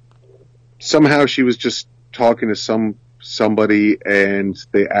somehow she was just talking to somebody, and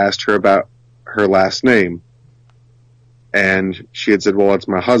they asked her about her last name, and she had said, "Well, it's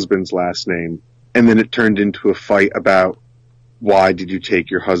my husband's last name," and then it turned into a fight about why did you take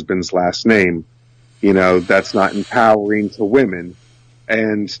your husband's last name? You know, that's not empowering to women.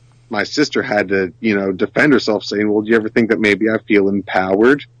 And my sister had to, defend herself saying, well, do you ever think that maybe I feel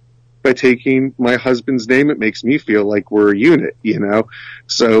empowered by taking my husband's name? It makes me feel like we're a unit,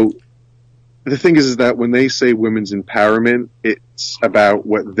 So the thing is that when they say women's empowerment, it's about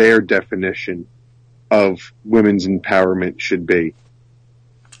what their definition of women's empowerment should be.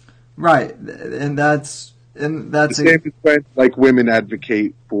 Right. And that's the same as when, like, women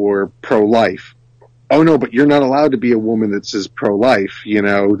advocate for pro-life. Oh no, but you're not allowed to be a woman that says pro-life,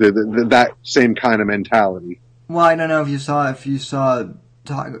 that same kind of mentality. Well, I don't know if you saw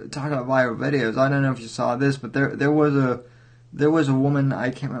talking about viral videos. I don't know if you saw this, but there was a woman,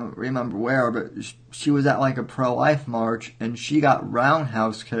 I can't remember where, but she was at like a pro-life march and she got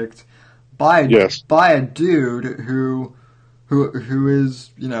roundhouse kicked by a dude who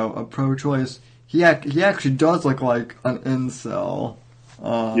is, a pro-choice. He actually does look like an incel.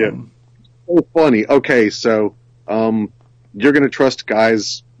 So funny. Okay, so you're going to trust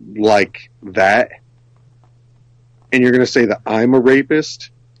guys like that, and you're going to say that I'm a rapist?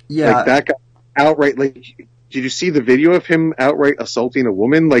 Yeah. Like, that guy outright, like, did you see the video of him outright assaulting a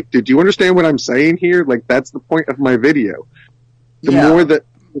woman? Like, did you understand what I'm saying here? Like, that's the point of my video. The more that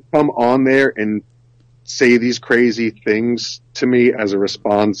you come on there and say these crazy things to me as a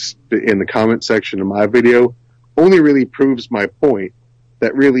response in the comment section of my video only really proves my point.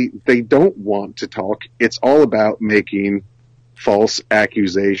 That really, they don't want to talk. It's all about making false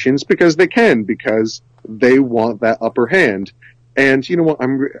accusations because they they want that upper hand. And you know what?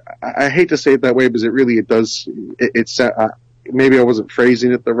 I hate to say it that way because maybe I wasn't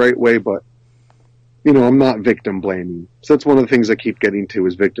phrasing it the right way, but I'm not victim blaming. So that's one of the things I keep getting to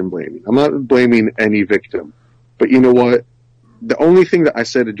is victim blaming. I'm not blaming any victim, but you know what? The only thing that I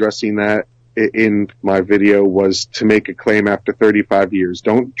said addressing that in my video was to make a claim after 35 years.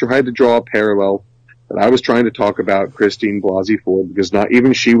 Don't try to draw a parallel that I was trying to talk about Christine Blasey Ford because not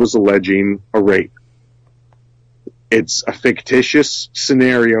even she was alleging a rape. It's a fictitious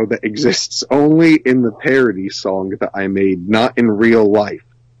scenario that exists only in the parody song that I made, not in real life.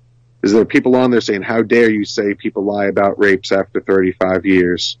 Is there people on there saying, how dare you say people lie about rapes after 35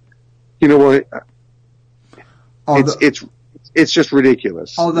 years? You know what? It's just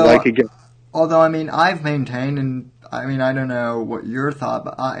ridiculous. Although, I mean, I've maintained, and I mean, I don't know what your thought,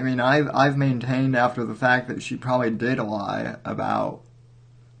 but I mean, I've maintained after the fact that she probably did lie about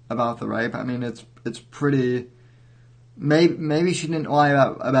the rape. I mean, it's pretty. Maybe she didn't lie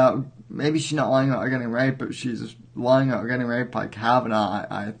about. Maybe she's not lying about getting raped, but she's lying about getting raped by Kavanaugh.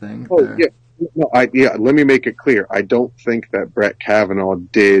 I think. Oh yeah, no, let me make it clear. I don't think that Brett Kavanaugh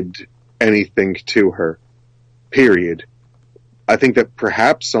did anything to her. Period. I think that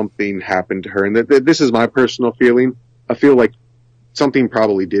perhaps something happened to her, and that this is my personal feeling. I feel like something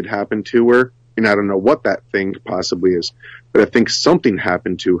probably did happen to her, and I don't know what that thing possibly is, but I think something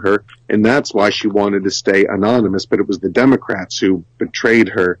happened to her, and that's why she wanted to stay anonymous, but it was the Democrats who betrayed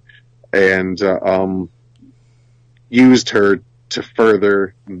her and used her to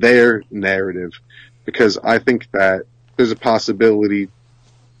further their narrative, because I think that there's a possibility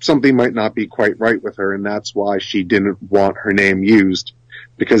something might not be quite right with her, and that's why she didn't want her name used,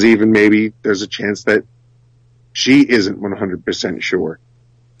 because even maybe there's a chance that she isn't 100% sure.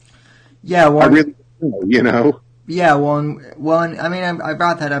 Yeah, well, I really don't know, Yeah, well, I mean, I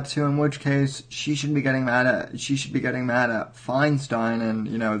brought that up too. In which case, she should be getting mad at Feinstein and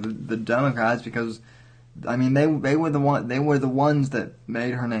the Democrats, because I mean they were the ones that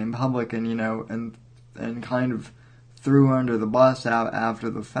made her name public and and kind of threw her under the bus out after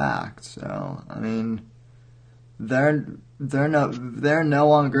the fact. So I mean, they're no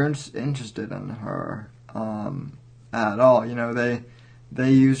longer interested in her at all.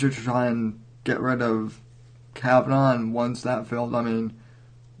 They used her to try and get rid of Kavanaugh, and once that failed, I mean,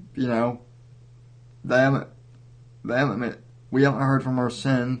 we haven't heard from her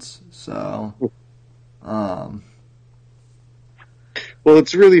since. So, well,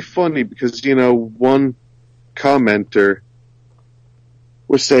 it's really funny because one commenter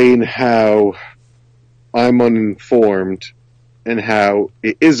was saying how I'm uninformed and how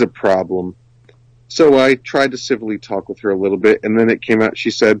it is a problem. So I tried to civilly talk with her a little bit, and then it came out,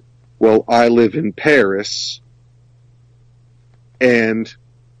 she said, well, I live in Paris, and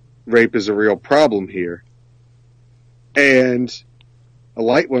rape is a real problem here. And a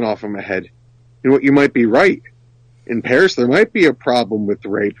light went off in my head. You know what, you might be right. In Paris, there might be a problem with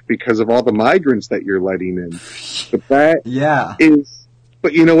rape because of all the migrants that you're letting in. But that is,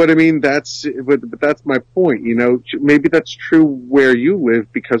 but you know what I mean? But that's my point. You know, maybe that's true where you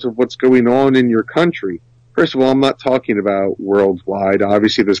live because of what's going on in your country. First of all, I'm not talking about worldwide.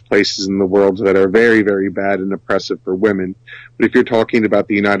 Obviously, there's places in the world that are very, very bad and oppressive for women. But if you're talking about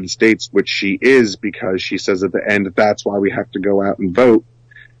the United States, which she is, because she says at the end, that's why we have to go out and vote,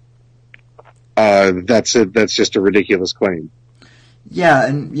 that's just a ridiculous claim. Yeah,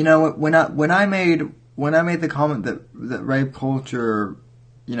 and you know, when I made the comment that rape culture,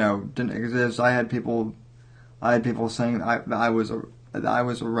 you know, didn't exist, I had people saying that I was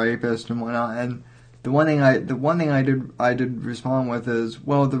a rapist and whatnot. And the one thing I did respond with is,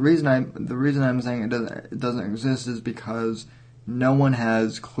 well, the reason I'm saying it doesn't exist is because no one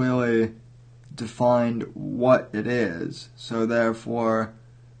has clearly defined what it is. So therefore,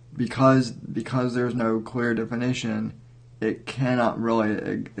 because there's no clear definition, it cannot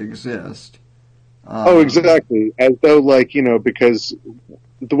really exist. Exactly. As though, like, you know, because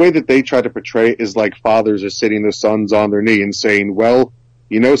the way that they try to portray it is like fathers are sitting their sons on their knee and saying, well,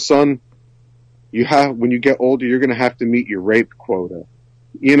 you know, son, when you get older, you're going to have to meet your rape quota.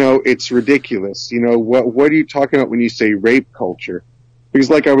 You know, it's ridiculous. You know, what are you talking about when you say rape culture? Because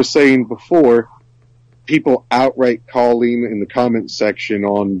like I was saying before, people outright calling in the comment section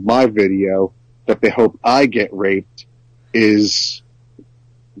on my video that they hope I get raped is,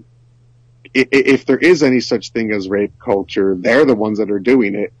 if there is any such thing as rape culture, they're the ones that are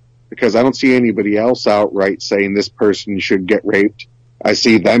doing it, because I don't see anybody else outright saying this person should get raped. I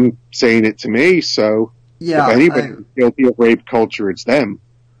see them saying it to me, so if anybody's guilty of rape culture, it's them.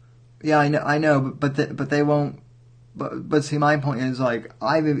 Yeah, I know, but they won't. But see, my point is, like,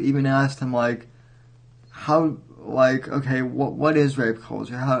 I've even asked them, like, how, like, okay, what is rape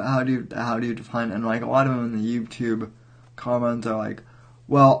culture? How do you define it? And like a lot of them in the YouTube comments are like,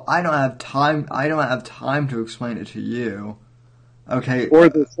 well, I don't have time to explain it to you. Okay. Or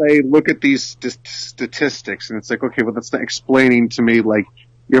they say, look at these statistics, and it's like, okay, well, that's not explaining to me, like,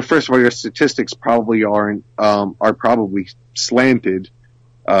 first of all, your statistics probably are probably slanted,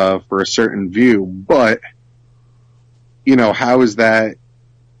 for a certain view, but, you know, how is that?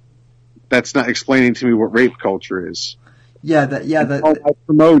 That's not explaining to me what rape culture is. I'm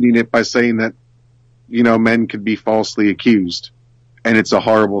promoting it by saying that, you know, men could be falsely accused, and it's a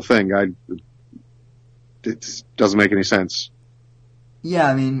horrible thing. It doesn't make any sense. Yeah,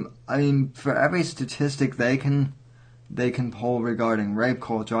 I mean, for every statistic they can poll regarding rape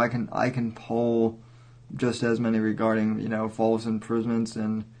culture, I can poll just as many regarding, you know, false imprisonments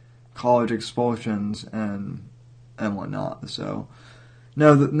and college expulsions and whatnot. So,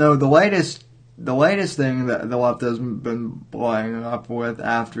 the latest thing that the left has been blowing up with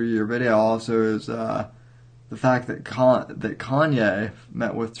after your video also is the fact that Kanye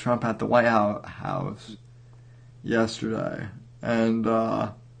met with Trump at the White House yesterday. And, you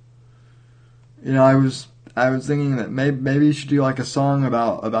know, I was thinking that maybe you should do like a song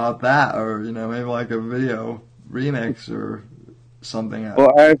about that, or, you know, maybe like a video remix or something.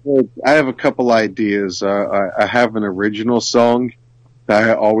 Well, I have a couple ideas. I have an original song that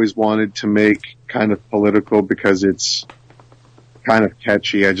I always wanted to make kind of political because it's kind of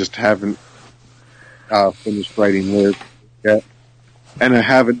catchy. I just haven't finished writing lyrics yet. And I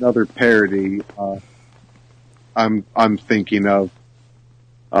have another parody I'm thinking of,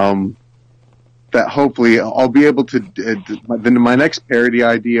 that hopefully I'll be able to, my next parody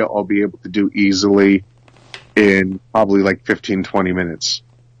idea I'll be able to do easily in probably like 15-20 minutes,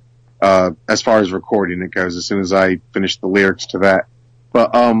 as far as recording it goes, as soon as I finish the lyrics to that.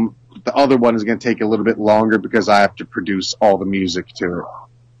 But, the other one is going to take a little bit longer because I have to produce all the music to it.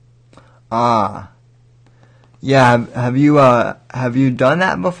 Yeah, have you done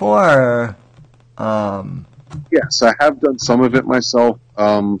that before, or, Yes, I have done some of it myself.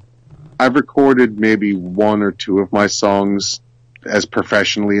 I've recorded maybe one or two of my songs as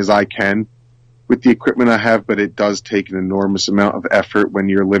professionally as I can with the equipment I have, but it does take an enormous amount of effort when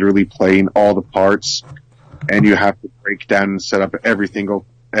you're literally playing all the parts and you have to break down and set up every single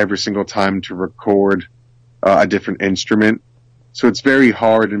time to record a different instrument. So it's very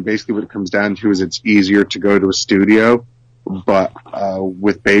hard, and basically what it comes down to is it's easier to go to a studio, but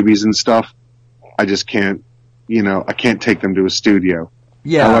with babies and stuff, I just can't, you know, I can't take them to a studio.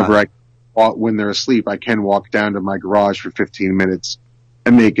 yeah. However, when they're asleep, I can walk down to my garage for 15 minutes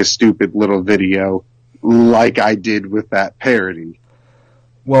and make a stupid little video like I did with that parody.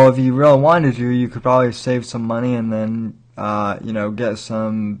 Well, if you really wanted to, you could probably save some money and then, get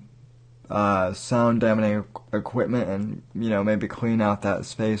some sound dampening equipment and, maybe clean out that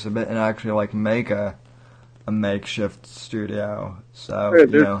space a bit and actually, like, make a makeshift studio. So, Yeah,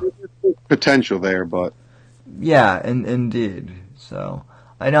 there's potential there, but... Yeah, indeed. So,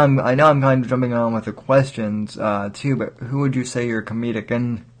 I know I'm kind of jumping on with the questions, too, but who would you say your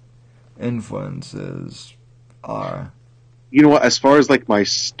comedic influences are? You know what, as far as, like, my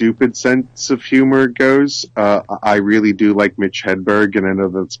stupid sense of humor goes, I really do like Mitch Hedberg, and I know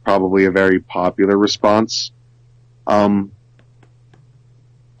that's probably a very popular response. I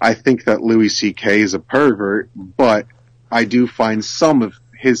think that Louis C.K. is a pervert, but I do find some of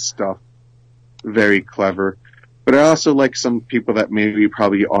his stuff very clever. But I also like some people that maybe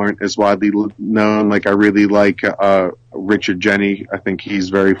probably aren't as widely known. Like, I really like Richard Jenny. I think he's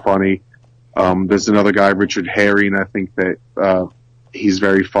very funny. There's another guy, Richard Herring. I think that he's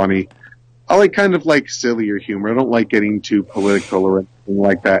very funny. I like kind of like sillier humor. I don't like getting too political or anything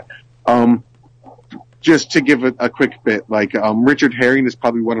like that. Just to give a quick bit, like Richard Herring is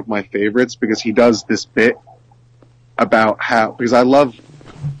probably one of my favorites because he does this bit about because I love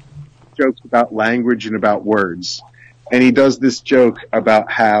jokes about language and about words. And he does this joke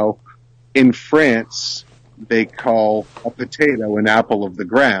about how in France they call a potato an apple of the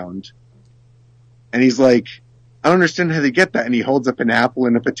ground. And he's like, I don't understand how they get that. And he holds up an apple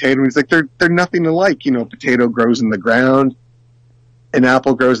and a potato and he's like, they're nothing alike. A potato grows in the ground, an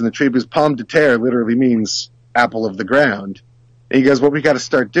apple grows in the tree, because pomme de terre literally means apple of the ground. And he goes, what we got to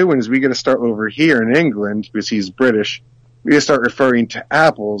start doing is we got to start over here in England, because he's British, we got to start referring to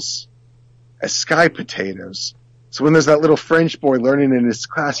apples as sky potatoes. So when there's that little French boy learning in his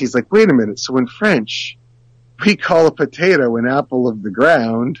class, he's like, wait a minute, so in French, we call a potato an apple of the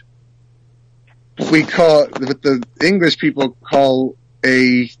ground. What the English people call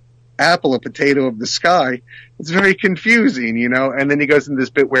a apple a potato of the sky. It's very confusing, And then he goes into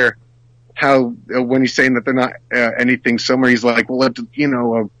this bit where when he's saying that they're not anything similar, he's like, well,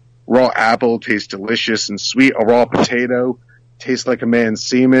 a raw apple tastes delicious and sweet. A raw potato tastes like a man's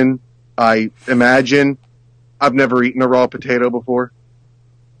semen. I imagine. I've never eaten a raw potato before.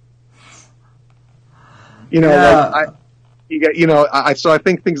 So I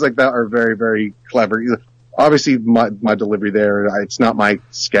think things like that are very, very clever. Obviously, my delivery there, it's not my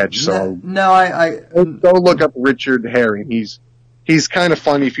sketch, so go look up Richard Herring. He's kind of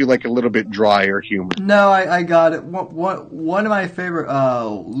funny if you like a little bit drier humor. No, I got it. One of my favorite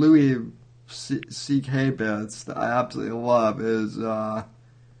Louis C.K. bits that I absolutely love is the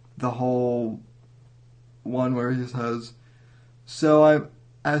whole one where he says, so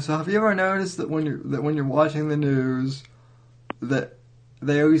have you ever noticed that when you're watching the news that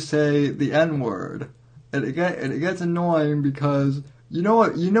they always say the N-word, and it gets annoying because you know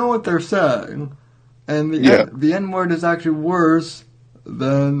what they're saying, and the N-word is actually worse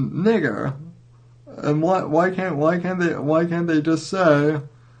than nigger, and why can't they just say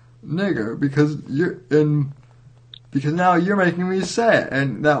nigger, because now you're making me say it.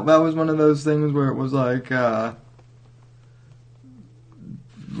 And that was one of those things where it was like, I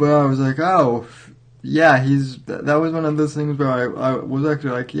was like, oh, yeah, that was one of those things where I was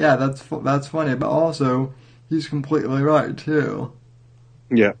actually like, yeah, that's funny, but also, he's completely right, too.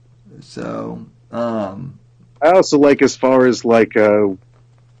 Yeah. So, I also like, as far as, like,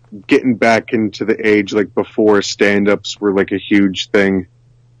 getting back into the age, like, before stand-ups were, like, a huge thing.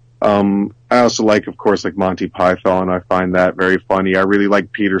 I also like, of course, like Monty Python. I find that very funny. I really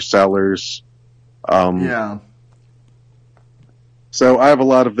like Peter Sellers. Yeah. So I have a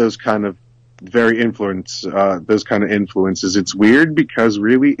lot of those kind of those kind of influences. It's weird because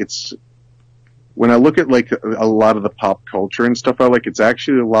really when I look at like a lot of the pop culture and stuff I like, it's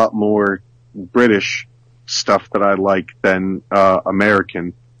actually a lot more British stuff that I like than,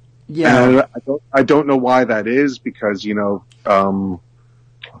 American. Yeah. And I don't know why that is, because,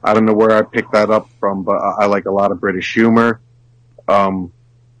 I don't know where I picked that up from, but I like a lot of British humor.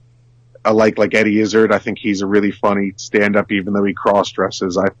 I like Eddie Izzard. I think he's a really funny stand-up, even though he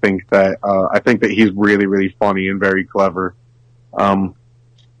cross-dresses. I think that he's really, really funny and very clever.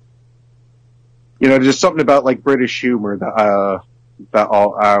 Just something about like British humor that I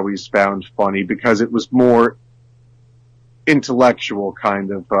always found funny, because it was more intellectual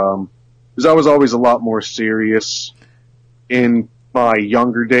kind of, because I was always a lot more serious in my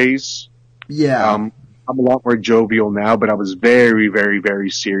younger days. Yeah. I'm a lot more jovial now, but I was very, very, very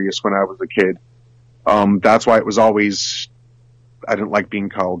serious when I was a kid. That's why it was always I didn't like being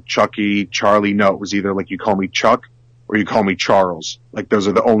called Chucky, Charlie. No, it was either like you call me Chuck or you call me Charles. Like those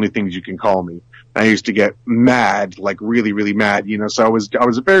are the only things you can call me. And I used to get mad, like really, really mad, you know, so I was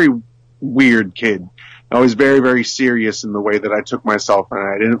a very weird kid. I was very, very serious in the way that I took myself, and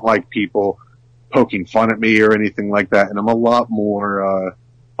I didn't like people poking fun at me or anything like that. And I'm a lot more,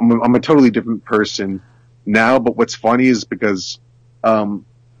 I'm a totally different person now. But what's funny is because,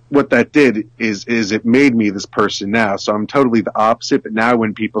 what that did is it made me this person now. So I'm totally the opposite. But now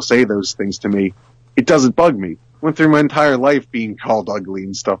when people say those things to me, it doesn't bug me. Went through my entire life being called ugly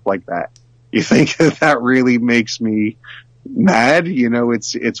and stuff like that. You think that really makes me mad? You know,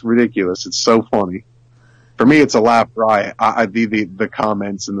 it's ridiculous. It's so funny. For me, it's a laugh riot. The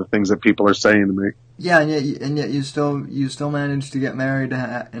comments and the things that people are saying to me. Yeah, and yet you still managed to get married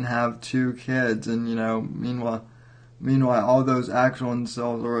and have 2 kids, and you know, meanwhile, all those actual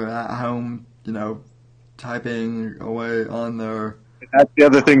incels are at home, you know, typing away on their. That's the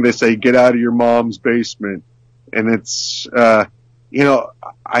other thing they say: get out of your mom's basement, and it's you know,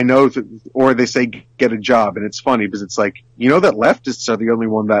 I know that, or they say get a job, and it's funny because it's like, you know, that leftists are the only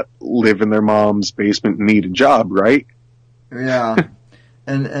one that live in their mom's basement and need a job, right? Yeah,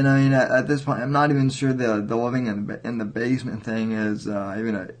 and I mean at this point, I'm not even sure the living in the basement thing is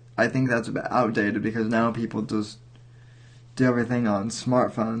I think that's a bit outdated because now people just do everything on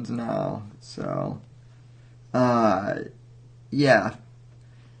smartphones now. So, yeah.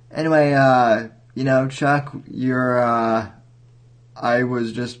 Anyway, you know, Chuck, you're. I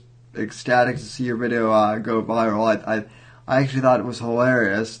was just ecstatic to see your video go viral. I actually thought it was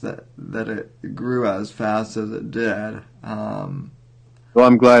hilarious that it grew as fast as it did. Well,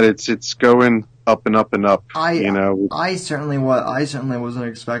 I'm glad it's going up and up and up. You know, I certainly wasn't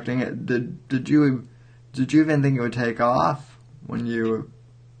expecting it. Did you even think it would take off when you?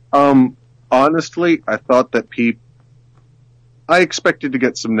 Honestly, I thought that I expected to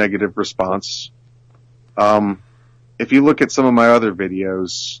get some negative response. If you look at some of my other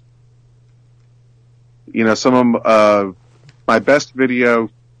videos, you know, some of my best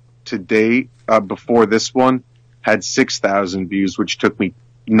video to date before this one had 6,000 views, which took me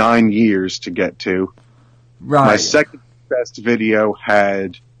 9 years to get to. Right. My second best video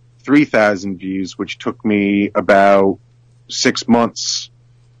had 3,000 views, which took me about 6 months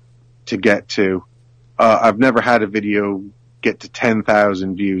to get to. I've never had a video get to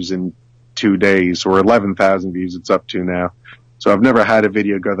 10,000 views in 2 days, or 11,000 views it's up to now. So I've never had a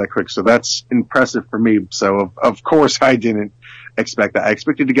video go that quick. So that's impressive for me. So of course I didn't expect that. I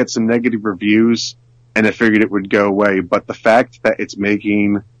expected to get some negative reviews and I figured it would go away. But the fact that it's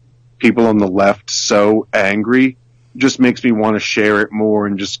making people on the left so angry just makes me want to share it more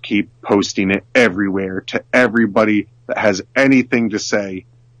and just keep posting it everywhere to everybody that has anything to say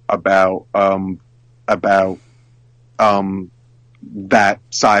about that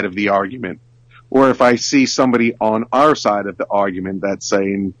side of the argument. Or if I see somebody on our side of the argument that's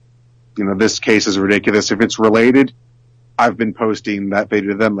saying, you know, this case is ridiculous, if it's related, I've been posting that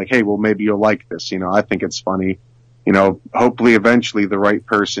video to them like, hey, well, maybe you'll like this. You know, I think it's funny. You know, hopefully eventually the right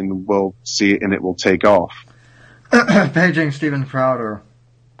person will see it and it will take off. Paging Stephen Crowder.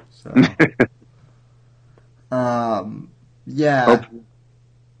 So, yeah. Hopefully.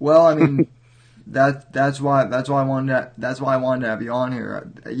 Well, I mean, that's why I wanted to have you on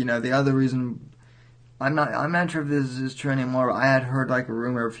here. You know, the other reason I'm not sure if this is true anymore. But I had heard like a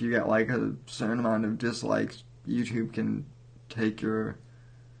rumor if you get like a certain amount of dislikes, YouTube can take your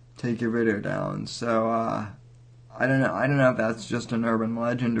video down. So I don't know if that's just an urban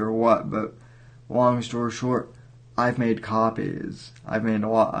legend or what. But long story short, I've made copies. I've made a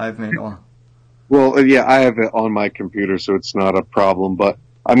lot. Well, yeah, I have it on my computer, so it's not a problem. But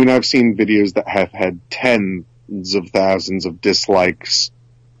I mean, I've seen videos that have had tens of thousands of dislikes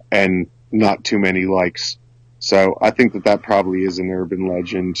and not too many likes. So I think that probably is an urban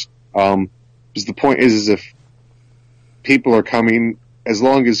legend. Because the point is if people are coming, as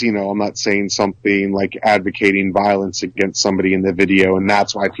long as, you know, I'm not saying something like advocating violence against somebody in the video and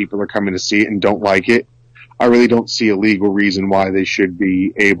that's why people are coming to see it and don't like it, I really don't see a legal reason why they should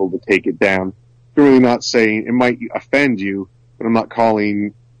be able to take it down. I'm really not saying it might offend you, but I'm not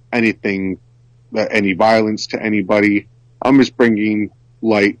calling anything, any violence to anybody. I'm just bringing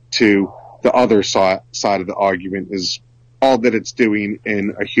light to the other side of the argument is all that it's doing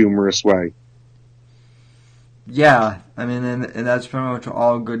in a humorous way. Yeah, I mean, and that's pretty much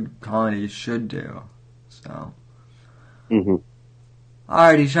all good comedy should do. So. Mm-hmm.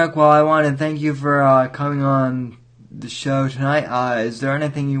 Alrighty, Chuck, well, I want to thank you for coming on the show tonight. Is there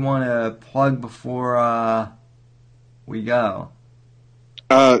anything you want to plug before we go?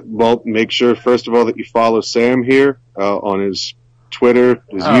 Well, make sure, first of all, that you follow Sam here on his Twitter,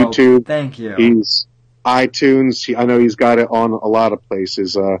 his Oh, YouTube. thank you. He's iTunes. I know he's got it on a lot of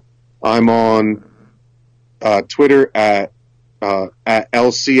places. I'm on Twitter at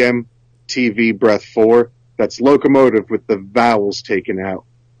LCM TV Breath 4. That's locomotive with the vowels taken out.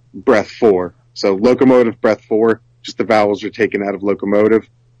 Breath 4. So locomotive Breath 4. Just the vowels are taken out of locomotive.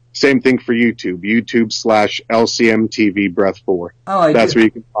 Same thing for YouTube. YouTube/LCM TV Breath 4. That's where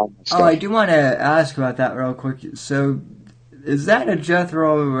you can find my stuff. Oh, I do want to ask about that real quick. So, is that a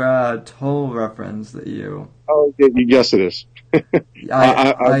Jethro Tull reference that you? Oh, yes, it is.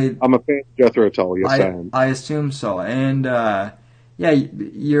 I'm a fan of Jethro Tull. Yes, I am. I assume so. And yeah,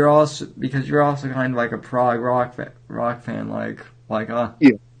 you're also kind of like a prog rock fan, like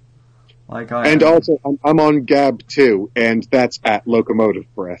yeah. Like I and am. Also, I'm on Gab too, and that's at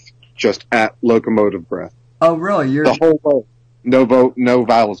Locomotive Breath. Just at Locomotive Breath. Oh, really? You're the whole word. No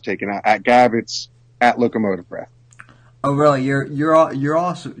vowels taken out. At Gab, it's at Locomotive Breath. Oh, really? You're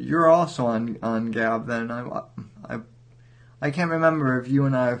also on Gab then. I can't remember if you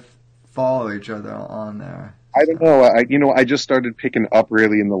and I follow each other on there. I don't know. I just started picking up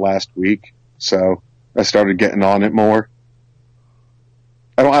really in the last week, so I started getting on it more.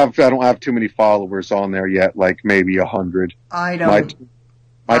 I don't have too many followers on there yet, like maybe 100. I don't.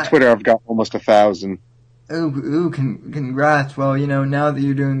 My Twitter, I've got almost 1,000. Congrats. Well, now that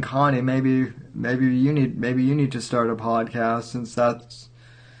you're doing comedy, maybe you need to start a podcast, since that's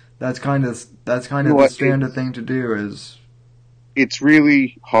kind of the standard thing to do. Is it's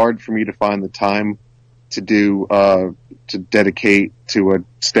really hard for me to find the time to do to dedicate to a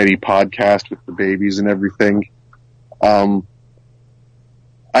steady podcast with the babies and everything.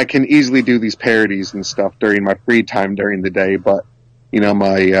 I can easily do these parodies and stuff during my free time during the day, but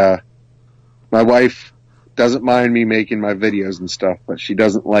my wife doesn't mind me making my videos and stuff, but she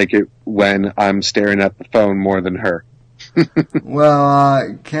doesn't like it when I'm staring at the phone more than her. Well,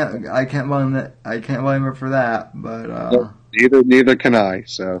 I can't blame her for that, but neither can I.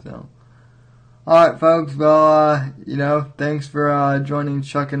 So. All right, folks. Well, thanks for joining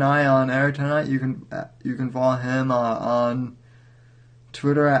Chuck and I on air tonight. You can follow him on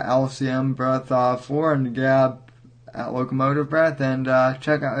Twitter at LCM Breath 4 and Gab at Locomotive Breath, and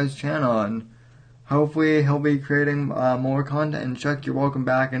check out his channel, and hopefully he'll be creating more content. And Chuck, you're welcome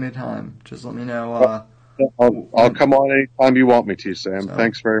back anytime. Just let me know. I'll come on anytime you want me to, Sam.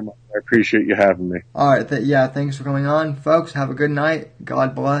 Thanks very much. I appreciate you having me. All right. Thanks for coming on, folks. Have a good night.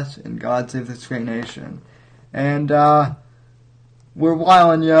 God bless, and God save this great nation. And we're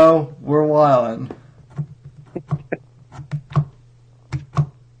wildin', yo. We're wildin'.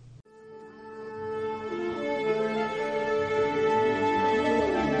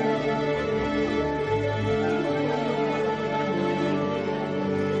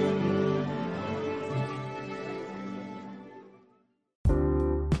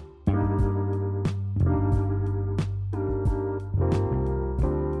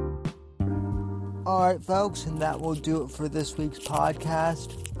 Alright, folks, and that will do it for this week's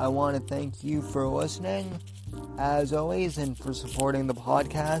podcast. I want to thank you for listening, as always, and for supporting the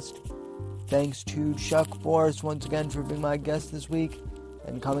podcast. Thanks to Chuck Forrest once again for being my guest this week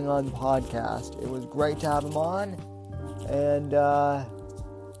and coming on the podcast. It was great to have him on, and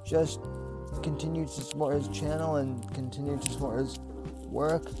just continue to support his channel and continue to support his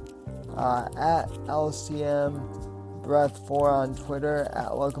work at LCM Breath 4 on Twitter,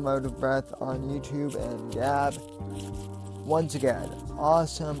 at Locomotive Breath on YouTube and Gab. Once again,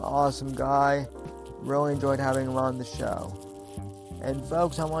 awesome guy. Really enjoyed having him on the show. And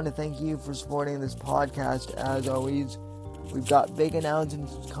folks, I want to thank you for supporting this podcast. As always, we've got big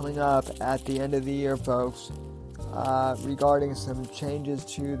announcements coming up at the end of the year, folks, regarding some changes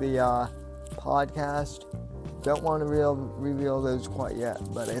to the podcast. Don't want to reveal those quite yet,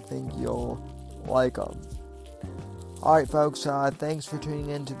 but I think you'll like them. Alright, folks, thanks for tuning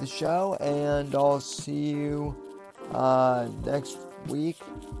in to the show, and I'll see you next week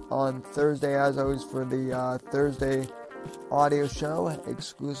on Thursday, as always, for the Thursday audio show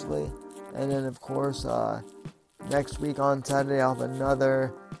exclusively. And then, of course, next week on Saturday, I'll have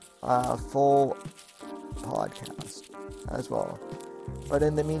another full podcast as well. But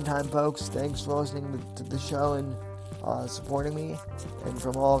in the meantime, folks, thanks for listening to the show and supporting me, and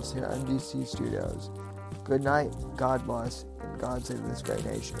from all of us here at MGC Studios. Good night, God bless, and God save this great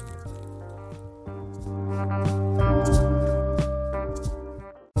nation.